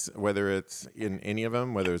parties, whether it's in any of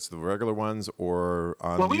them, whether it's the regular ones or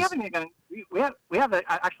on Well, these? I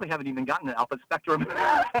actually haven't even gotten an Alpha Spectrum.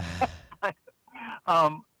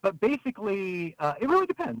 But basically, it really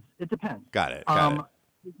depends. It depends. Got it.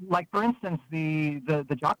 Like for instance, the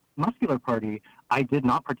Jock Muscular Party, I did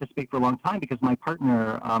not participate for a long time because my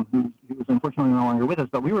partner, who was unfortunately no longer with us,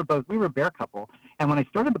 but we were a bear couple. And when I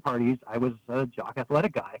started the parties, I was a jock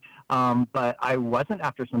athletic guy, but I wasn't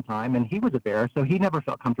after some time, and he was a bear, so he never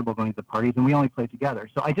felt comfortable going to the parties, and we only played together.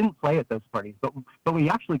 So I didn't play at those parties, but we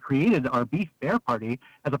actually created our Beef Bear Party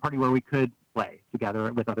as a party where we could play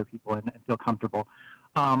together with other people and feel comfortable.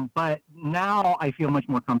 But now I feel much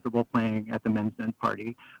more comfortable playing at the men's den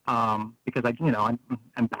party because I'm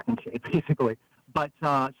back in shape basically. But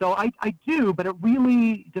so I do, but it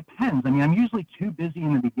really depends. I mean, I'm usually too busy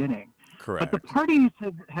in the beginning. Correct. But the parties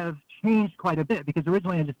have changed quite a bit because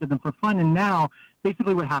originally I just did them for fun, and now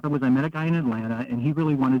basically what happened was I met a guy in Atlanta, and he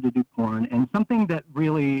really wanted to do porn. And something that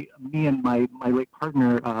really me and my late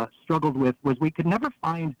partner struggled with was we could never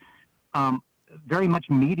find very much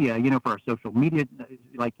media, for our social media,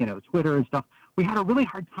 like, Twitter and stuff. We had a really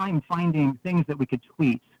hard time finding things that we could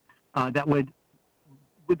tweet that would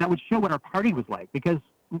show what our party was like, because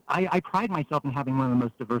I pride myself in having one of the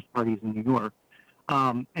most diverse parties in New York.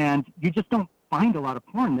 And you just don't find a lot of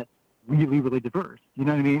porn that's really, really diverse. You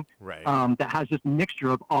know what I mean? Right. That has just a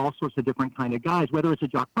mixture of all sorts of different kind of guys, whether it's a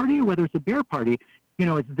jock party or whether it's a bear party.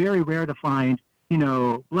 It's very rare to find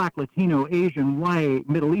Black, Latino, Asian, white,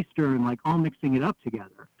 Middle Eastern, like all mixing it up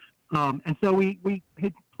together. And so we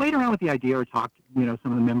had played around with the idea, or talked, some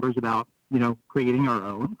of the members about, creating our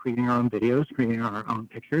own videos, creating our own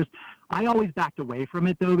pictures. I always backed away from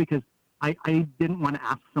it though, because I didn't want to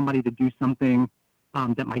ask somebody to do something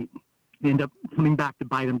that might end up coming back to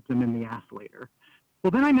bite them in the ass later.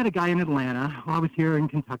 Well, then I met a guy in Atlanta while I was here in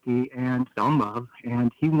Kentucky and fell in love,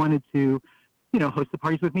 and he wanted to host the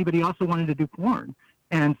parties with me, but he also wanted to do porn.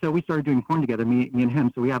 And so we started doing porn together, me and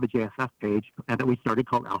him. So we have a JSF page that we started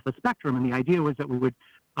called Alpha Spectrum. And the idea was that we would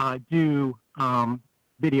do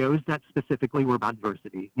videos that specifically were about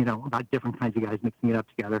diversity, about different kinds of guys mixing it up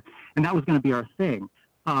together. And that was going to be our thing.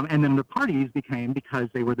 And then the parties became, because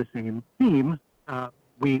they were the same theme,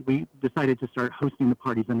 we decided to start hosting the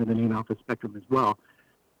parties under the name Alpha Spectrum as well.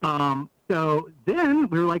 So then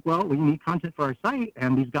we were like, well, we need content for our site,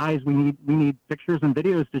 and these guys, we need pictures and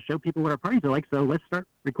videos to show people what our parties are like. So let's start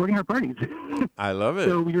recording our parties. I love it.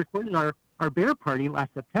 So we recorded our bear party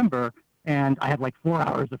last September, and I had like 4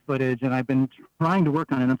 hours of footage, and I've been trying to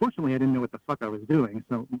work on it. Unfortunately, I didn't know what the fuck I was doing.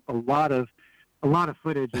 So a lot of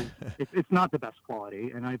footage is it's not the best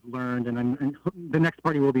quality, and I've learned, and the next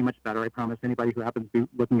party will be much better. I promise anybody who happens to be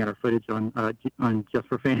looking at our footage on Just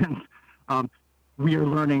for Fans. We are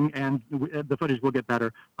learning, and the footage will get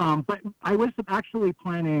better. But I was actually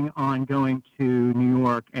planning on going to New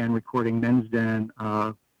York and recording Men's Den,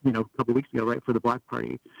 a couple of weeks ago, right, for the Black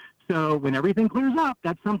Party. So when everything clears up,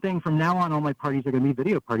 that's something from now on, all my parties are going to be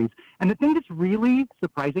video parties. And the thing that's really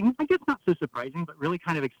surprising, I guess not so surprising, but really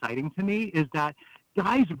kind of exciting to me, is that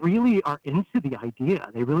guys really are into the idea.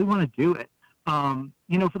 They really want to do it.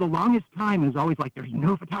 For the longest time, it was always like, there's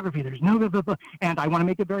no photography, there's no blah, blah, blah. And I want to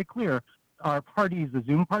make it very clear, our parties, the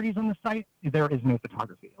Zoom parties on the site, there is no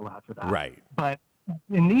photography allowed for that. Right. But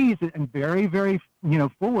in these, I'm very, very,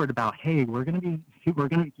 forward about, hey, you want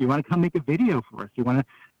to come make a video for us? You want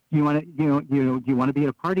to be at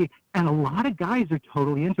a party? And a lot of guys are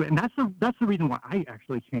totally into it. And that's the reason why I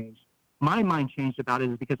actually changed. My mind changed about it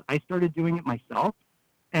is because I started doing it myself,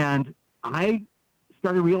 and I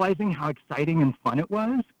started realizing how exciting and fun it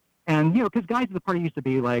was. And, because guys at the party used to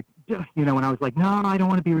be like, when I was like, no, I don't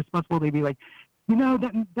want to be responsible, they'd be like,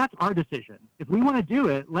 that's our decision. If we want to do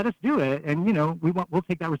it, let us do it. And, we'll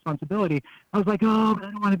take that responsibility. I was like, oh, but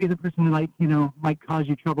I don't want to be the person who might cause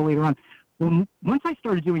you trouble later on. Well, once I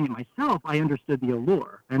started doing it myself, I understood the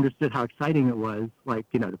allure. I understood how exciting it was, like,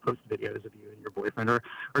 to post videos of you and your boyfriend or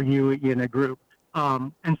you in a group.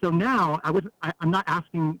 And so now I'm not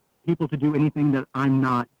asking people to do anything that I'm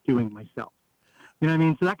not doing myself. You know what I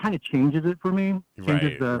mean? So that kind of changes it for me,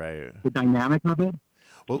 changes the dynamic of it.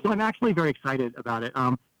 Well, so I'm actually very excited about it.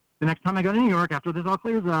 The next time I go to New York, after this all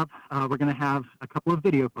clears up, we're going to have a couple of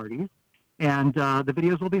video parties. And the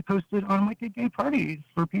videos will be posted on Wicked Gay Parties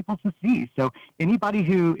for people to see. So anybody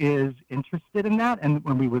who is interested in that, and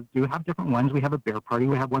when we do have different ones, we have a bear party.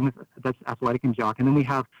 We have one that's athletic and jock. And then we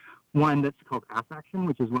have one that's called Ass Action,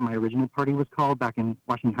 which is what my original party was called back in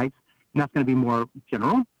Washington Heights. And that's going to be more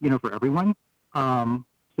general, for everyone. So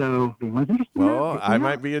So if anyone's interested in that, Well, hit me I up.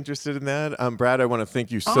 might be interested in that. Brad, I want to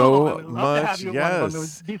thank you I so would love to have much. you at one of them. It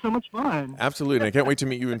Yes. would be so much fun. Absolutely. And I can't wait to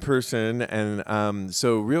meet you in person. And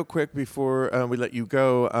so, real quick before we let you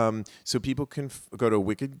go, so people can go to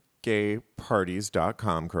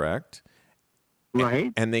wickedgayparties.com, correct?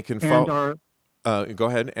 Right. And they can And follow. our Go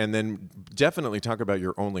ahead. And then definitely talk about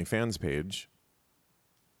your OnlyFans page.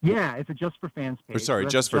 Yeah, it's a Just for Fans Or page. sorry, So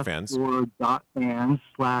that's Just for Fans. for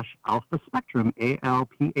 .fans/Alpha Spectrum,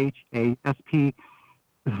 ALPHASP.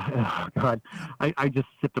 Oh, God, I just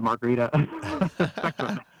sipped a margarita.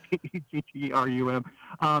 Spectrum, SPECTRUM.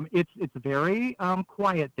 It's very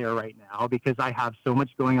quiet there right now because I have so much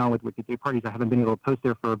going on with Wicked Gay Parties. I haven't been able to post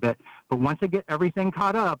there for a bit. But once I get everything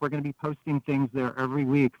caught up, we're going to be posting things there every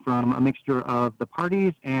week from a mixture of the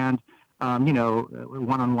parties and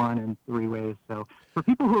one-on-one and three ways. So for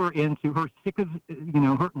people who are sick of,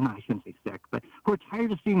 no, I shouldn't say sick, but who are tired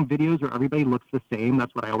of seeing videos where everybody looks the same,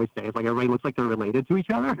 that's what I always say. It's like everybody looks like they're related to each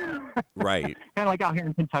other. Right. Kind of like out here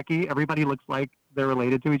in Kentucky, everybody looks like they're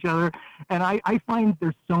related to each other. And I find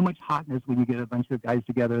there's so much hotness when you get a bunch of guys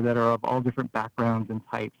together that are of all different backgrounds and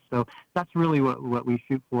types. So that's really what we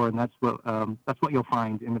shoot for, and that's what you'll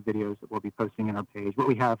find in the videos that we'll be posting in our page, what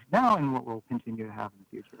we have now and what we'll continue to have in the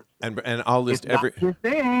future. So And I'll list if that's your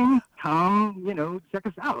thing, come, check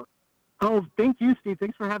us out. Oh, thank you, Steve.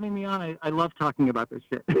 Thanks for having me on. I love talking about this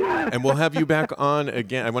shit. And we'll have you back on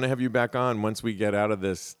again. I want to have you back on once we get out of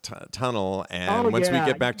this tunnel. And once we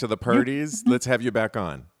get back to the parties, let's have you back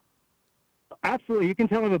on. Absolutely. You can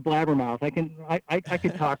tell I'm a blabbermouth. I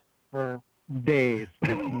could talk for days.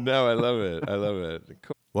 No, I love it. I love it.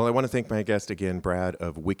 Cool. Well, I want to thank my guest again, Brad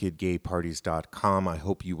of wickedgayparties.com. I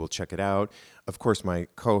hope you will check it out. Of course, my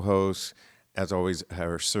co-hosts, as always,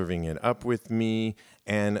 are serving it up with me.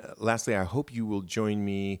 And lastly, I hope you will join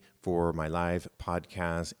me for my live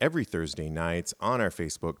podcast every Thursday nights on our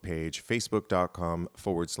Facebook page,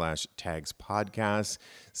 facebook.com/tags podcast,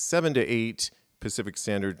 7 to 8 Pacific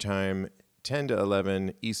Standard Time, 10 to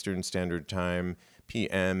 11 Eastern Standard Time,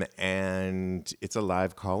 PM. And it's a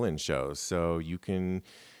live call-in show, so you can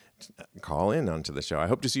call in onto the show. I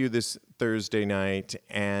hope to see you this Thursday night.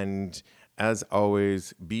 And as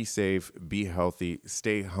always, be safe, be healthy,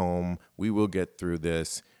 stay home. We will get through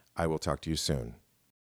this. I will talk to you soon.